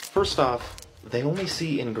eyes. First off, they only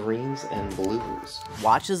see in greens and blues.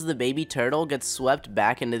 Watch as the baby turtle gets swept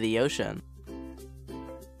back into the ocean.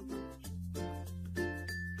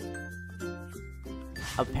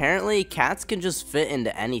 Apparently, cats can just fit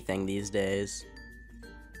into anything these days.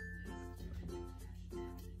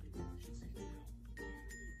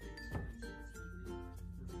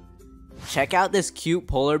 Check out this cute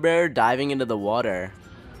polar bear diving into the water.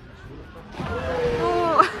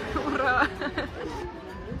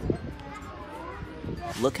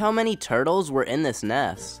 Look how many turtles were in this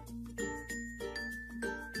nest.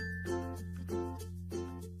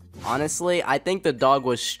 Honestly, I think the dog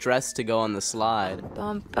was stressed to go on the slide.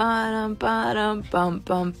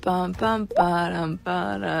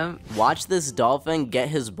 Watch this dolphin get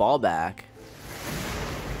his ball back.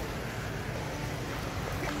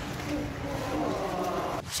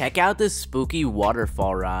 Check out this spooky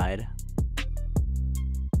waterfall ride.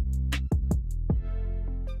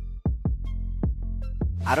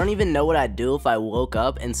 I don't even know what I'd do if I woke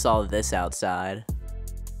up and saw this outside.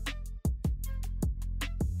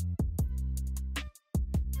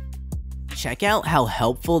 Check out how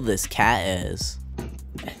helpful this cat is.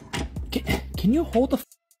 Can you hold the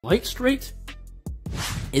light straight?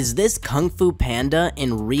 Is this Kung Fu Panda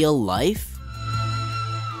in real life?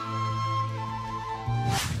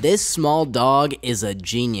 This small dog is a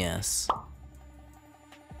genius.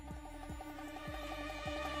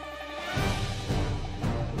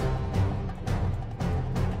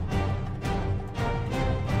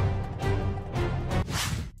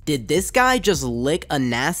 Did this guy just lick a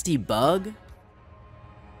nasty bug?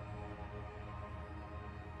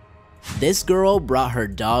 This girl brought her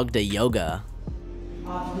dog to yoga.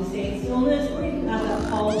 Off to the same stillness, or you can have that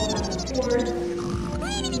pulse back and forth.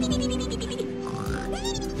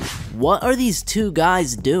 What are these two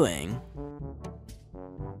guys doing?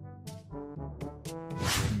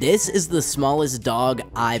 This is the smallest dog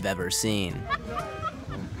I've ever seen.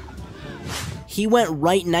 He went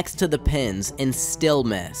right next to the pins and still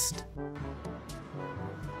missed.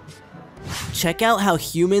 Check out how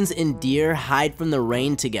humans and deer hide from the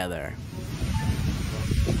rain together.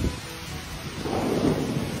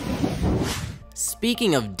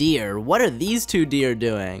 Speaking of deer, what are these two deer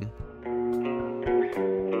doing?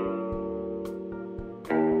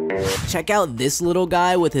 Check out this little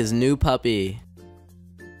guy with his new puppy.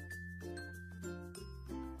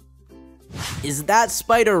 Is that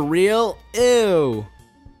spider real? Ew!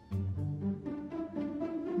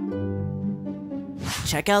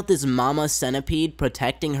 Check out this mama centipede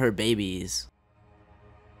protecting her babies.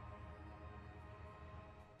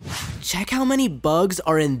 Check how many bugs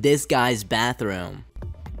are in this guy's bathroom.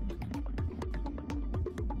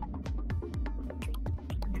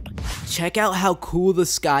 Check out how cool the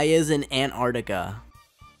sky is in Antarctica.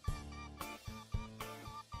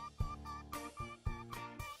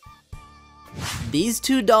 These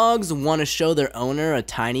two dogs want to show their owner a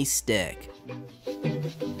tiny stick.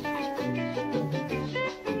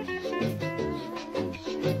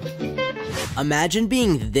 Imagine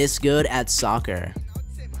being this good at soccer.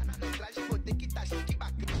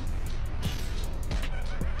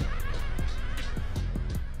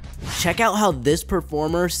 Check out how this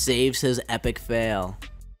performer saves his epic fail.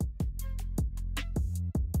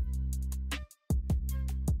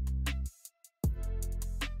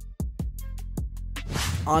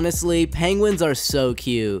 Honestly, penguins are so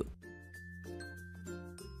cute.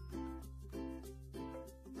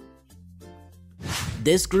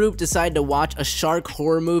 This group decided to watch a shark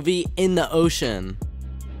horror movie in the ocean.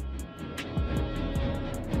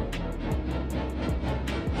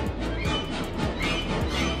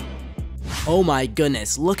 Oh my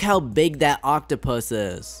goodness, look how big that octopus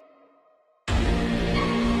is.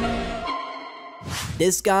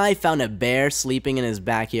 This guy found a bear sleeping in his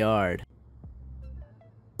backyard.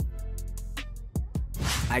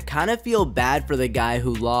 I kinda feel bad for the guy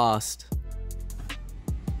who lost.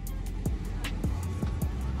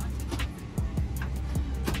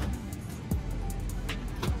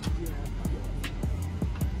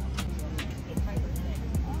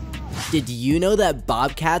 Did you know that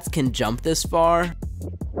bobcats can jump this far?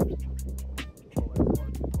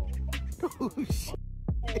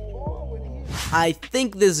 I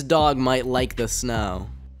think this dog might like the snow.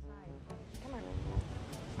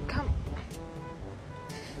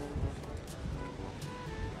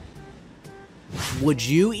 Would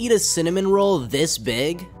you eat a cinnamon roll this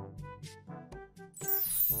big?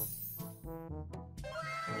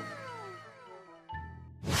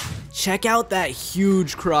 Check out that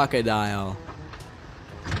huge crocodile.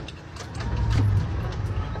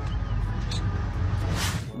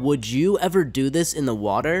 Would you ever do this in the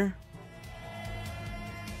water?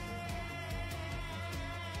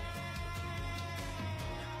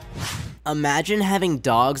 Imagine having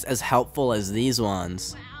dogs as helpful as these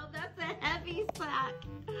ones. Wow, that's a heavy sack.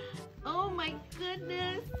 Oh my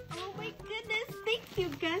goodness. Oh my goodness. Thank you,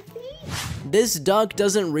 Gussie. This duck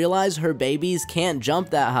doesn't realize her babies can't jump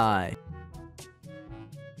that high.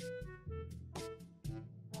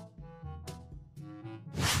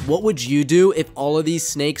 What would you do if all of these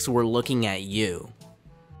snakes were looking at you? I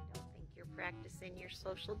don't think you're practicing your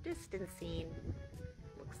social distancing.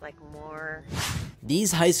 Looks like more.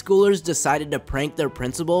 These high schoolers decided to prank their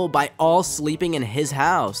principal by all sleeping in his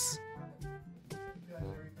house.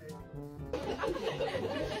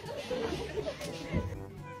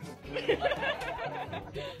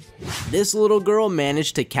 This little girl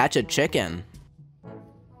managed to catch a chicken.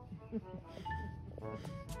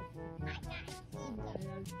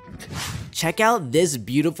 Check out this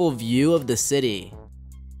beautiful view of the city.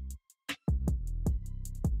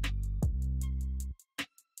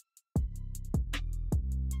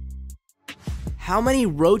 How many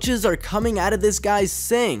roaches are coming out of this guy's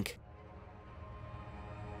sink?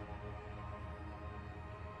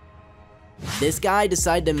 This guy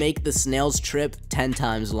decided to make the snail's trip 10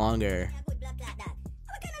 times longer.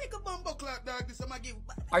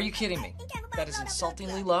 Are you kidding me? That is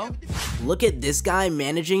insultingly low. Look at this guy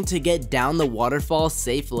managing to get down the waterfall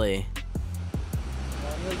safely.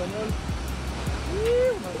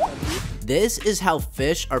 This is how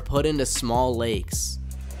fish are put into small lakes.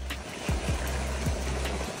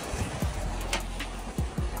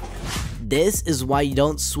 This is why you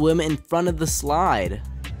don't swim in front of the slide.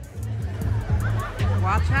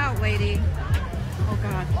 Watch out, lady. Oh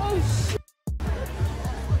god. Oh shit.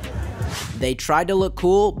 They tried to look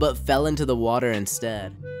cool, but fell into the water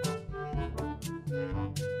instead.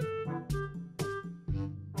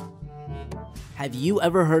 Have you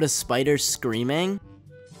ever heard a spider screaming?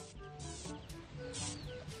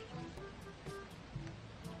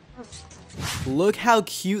 Look how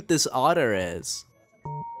cute this otter is.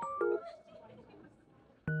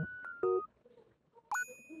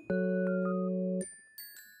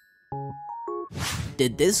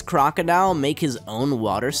 Did this crocodile make his own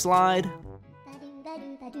water slide?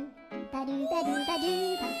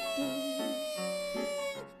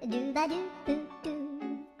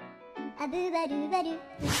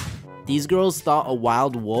 These girls thought a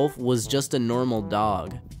wild wolf was just a normal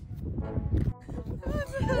dog.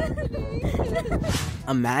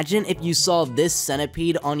 Imagine if you saw this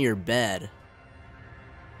centipede on your bed.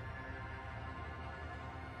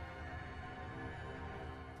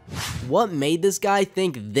 What made this guy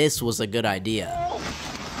think this was a good idea?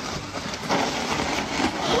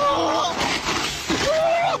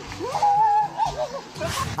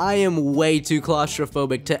 I am way too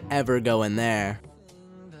claustrophobic to ever go in there.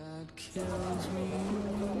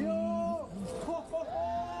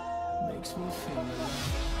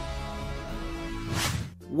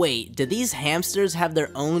 Wait, did these hamsters have their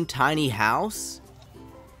own tiny house?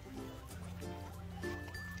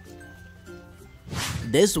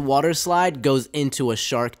 This water slide goes into a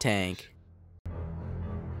shark tank.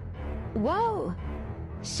 Whoa!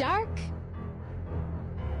 Shark?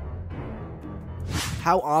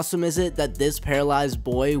 How awesome is it that this paralyzed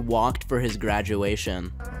boy walked for his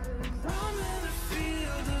graduation?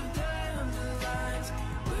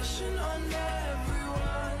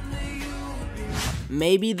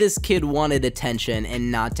 Maybe this kid wanted attention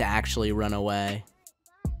and not to actually run away.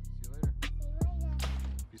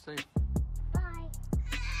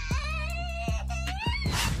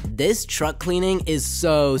 This truck cleaning is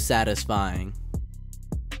so satisfying.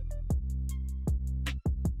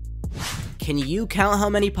 Can you count how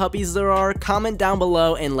many puppies there are? Comment down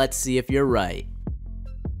below and let's see if you're right.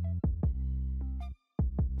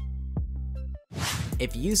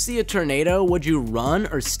 If you see a tornado, would you run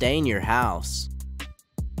or stay in your house?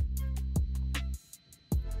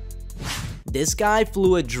 This guy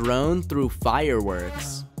flew a drone through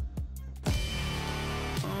fireworks.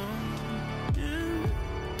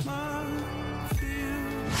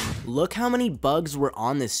 Look how many bugs were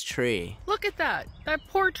on this tree. Look at that. That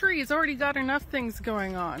poor tree has already got enough things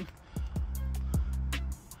going on.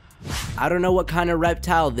 I don't know what kind of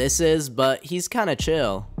reptile this is, but he's kind of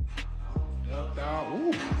chill.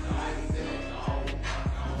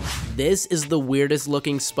 This is the weirdest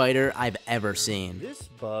looking spider I've ever seen. This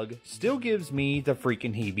bug still gives me the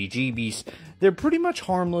freaking heebie-jeebies. They're pretty much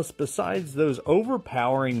harmless besides those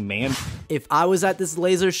overpowering man. If I was at this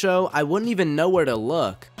laser show, I wouldn't even know where to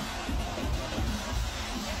look.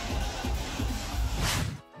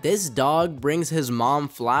 This dog brings his mom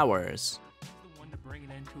flowers. The one to bring it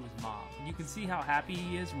in to his mom. And you can see how happy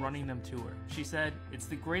he is running them to her. She said, "It's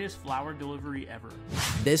the greatest flower delivery ever."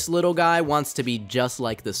 This little guy wants to be just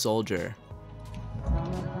like the soldier.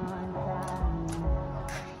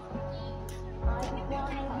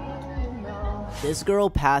 This girl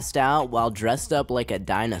passed out while dressed up like a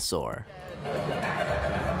dinosaur.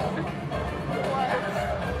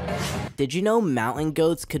 Did you know mountain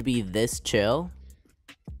goats could be this chill?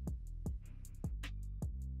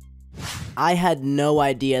 I had no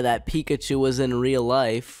idea that Pikachu was in real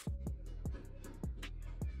life.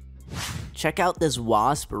 Check out this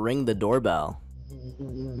wasp ring the doorbell.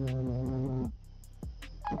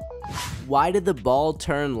 Why did the ball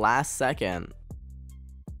turn last second?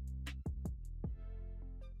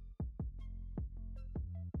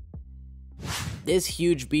 This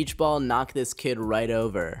huge beach ball knocked this kid right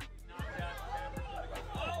over.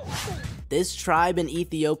 This tribe in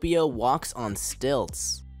Ethiopia walks on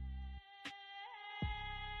stilts.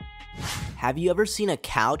 Have you ever seen a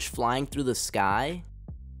couch flying through the sky?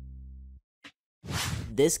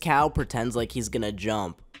 This cow pretends like he's gonna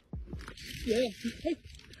jump.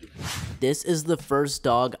 This is the first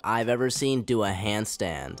dog I've ever seen do a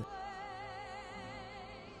handstand.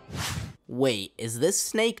 Wait, is this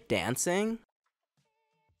snake dancing?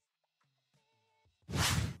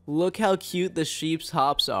 Look how cute the sheep's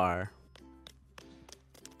hops are.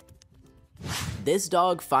 This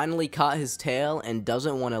dog finally caught his tail and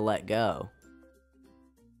doesn't want to let go.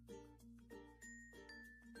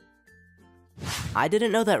 I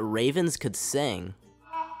didn't know that ravens could sing.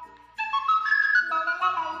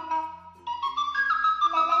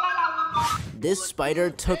 This spider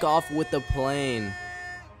took off with the plane.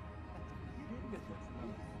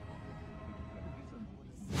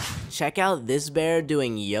 Check out this bear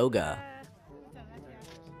doing yoga.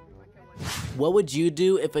 What would you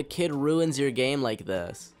do if a kid ruins your game like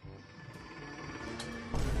this?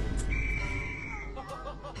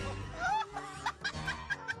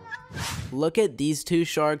 Look at these two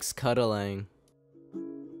sharks cuddling.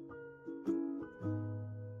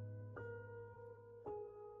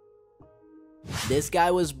 This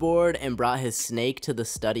guy was bored and brought his snake to the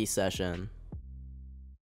study session.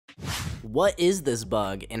 What is this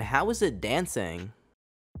bug and how is it dancing?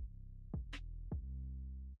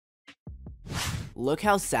 Look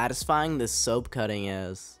how satisfying this soap cutting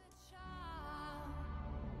is.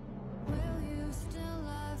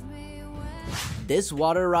 This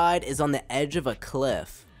water ride is on the edge of a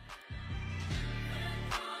cliff.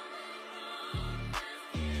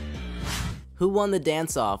 Who won the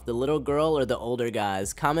dance-off, the little girl or the older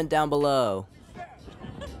guys? Comment down below.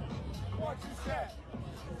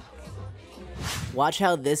 Watch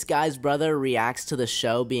how this guy's brother reacts to the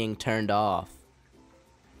show being turned off.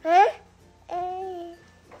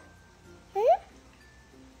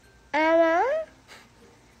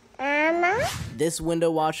 This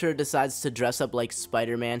window watcher decides to dress up like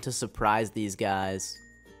Spider-Man to surprise these guys.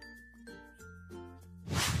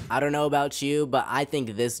 I don't know about you, but I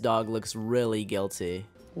think this dog looks really guilty.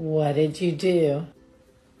 What did you do?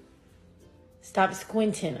 Stop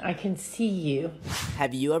squinting, I can see you.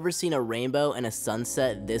 Have you ever seen a rainbow and a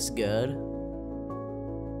sunset this good?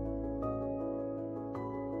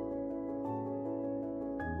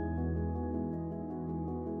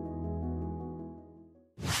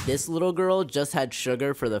 This little girl just had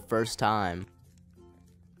sugar for the first time.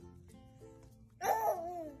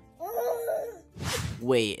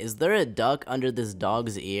 Wait, is there a duck under this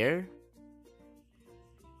dog's ear?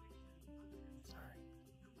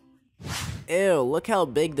 Ew, look how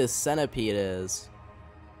big this centipede is.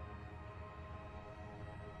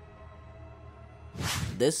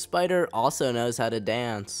 This spider also knows how to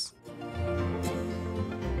dance.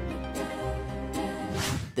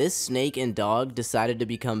 This snake and dog decided to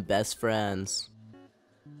become best friends.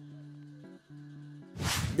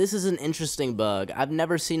 This is an interesting bug. I've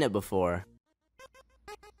never seen it before.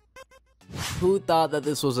 Who thought that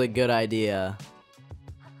this was a good idea?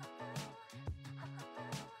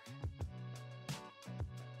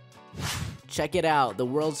 Check it out, the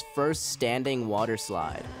world's first standing water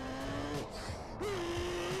slide.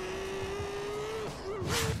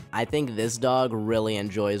 I think this dog really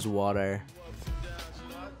enjoys water.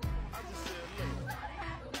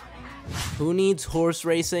 Who needs horse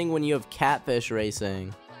racing when you have catfish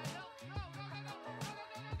racing?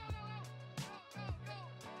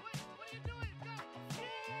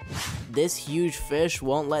 This huge fish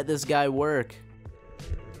won't let this guy work.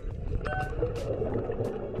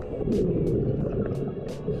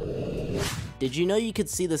 Did you know you could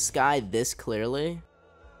see the sky this clearly?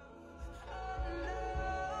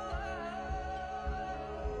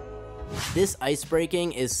 This ice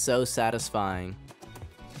breaking is so satisfying.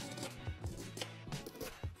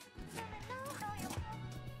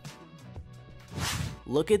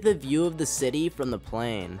 Look at the view of the city from the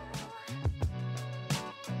plane.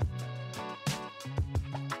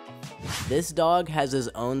 This dog has his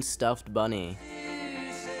own stuffed bunny.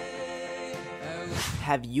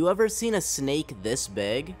 Have you ever seen a snake this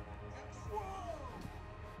big?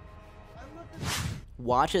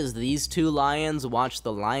 Watch as these two lions watch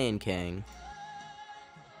the Lion King.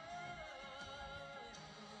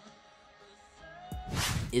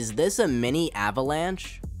 Is this a mini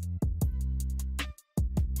avalanche?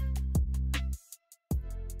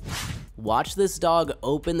 Watch this dog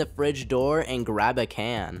open the fridge door and grab a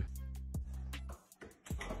can.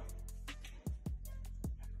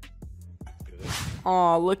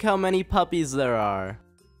 Aw, look how many puppies there are.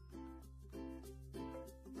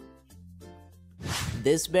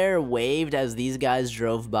 This bear waved as these guys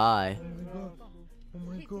drove by. Oh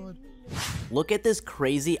my god. Look at this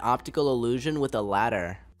crazy optical illusion with a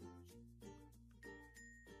ladder.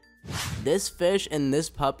 This fish and this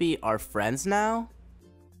puppy are friends now?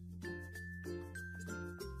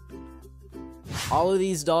 All of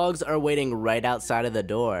these dogs are waiting right outside of the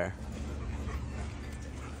door.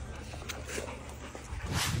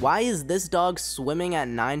 Why is this dog swimming at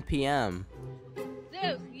 9 p.m.?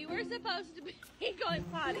 Zeus, you were supposed to be going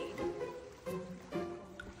potty.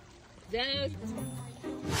 Zeus.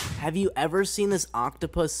 Have you ever seen this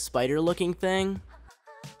octopus spider looking thing?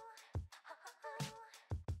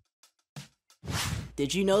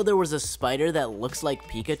 Did you know there was a spider that looks like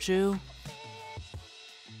Pikachu?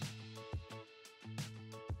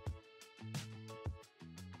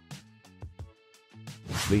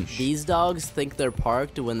 Leash. These dogs think they're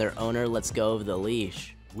parked when their owner lets go of the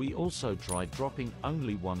leash. We also tried dropping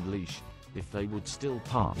only one leash if they would still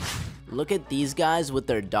park. Look at these guys with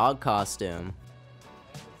their dog costume.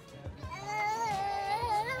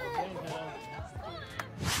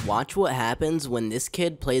 Watch what happens when this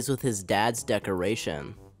kid plays with his dad's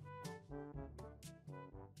decoration.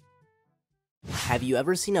 Have you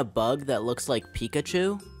ever seen a bug that looks like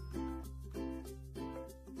Pikachu?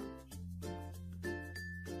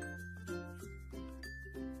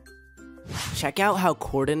 Check out how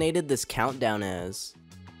coordinated this countdown is.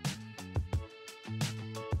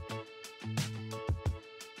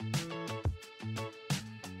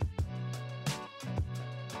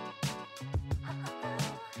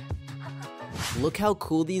 Look how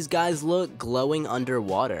cool these guys look glowing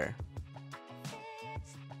underwater.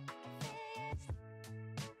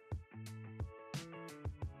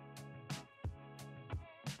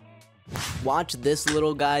 Watch this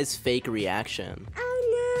little guy's fake reaction. Oh no!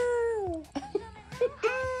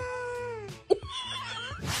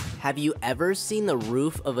 Have you ever seen the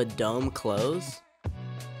roof of a dome close?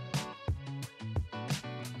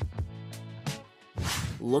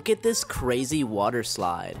 Look at this crazy water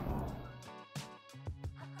slide.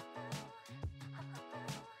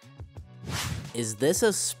 Is this a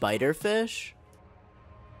spiderfish?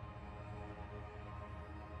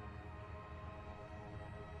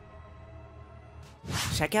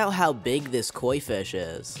 Check out how big this koi fish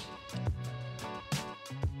is.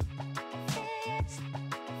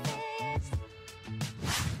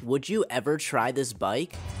 Would you ever try this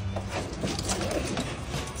bike?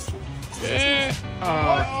 Yeah.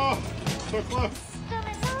 Oh, so close.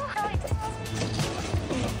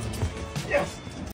 Yes.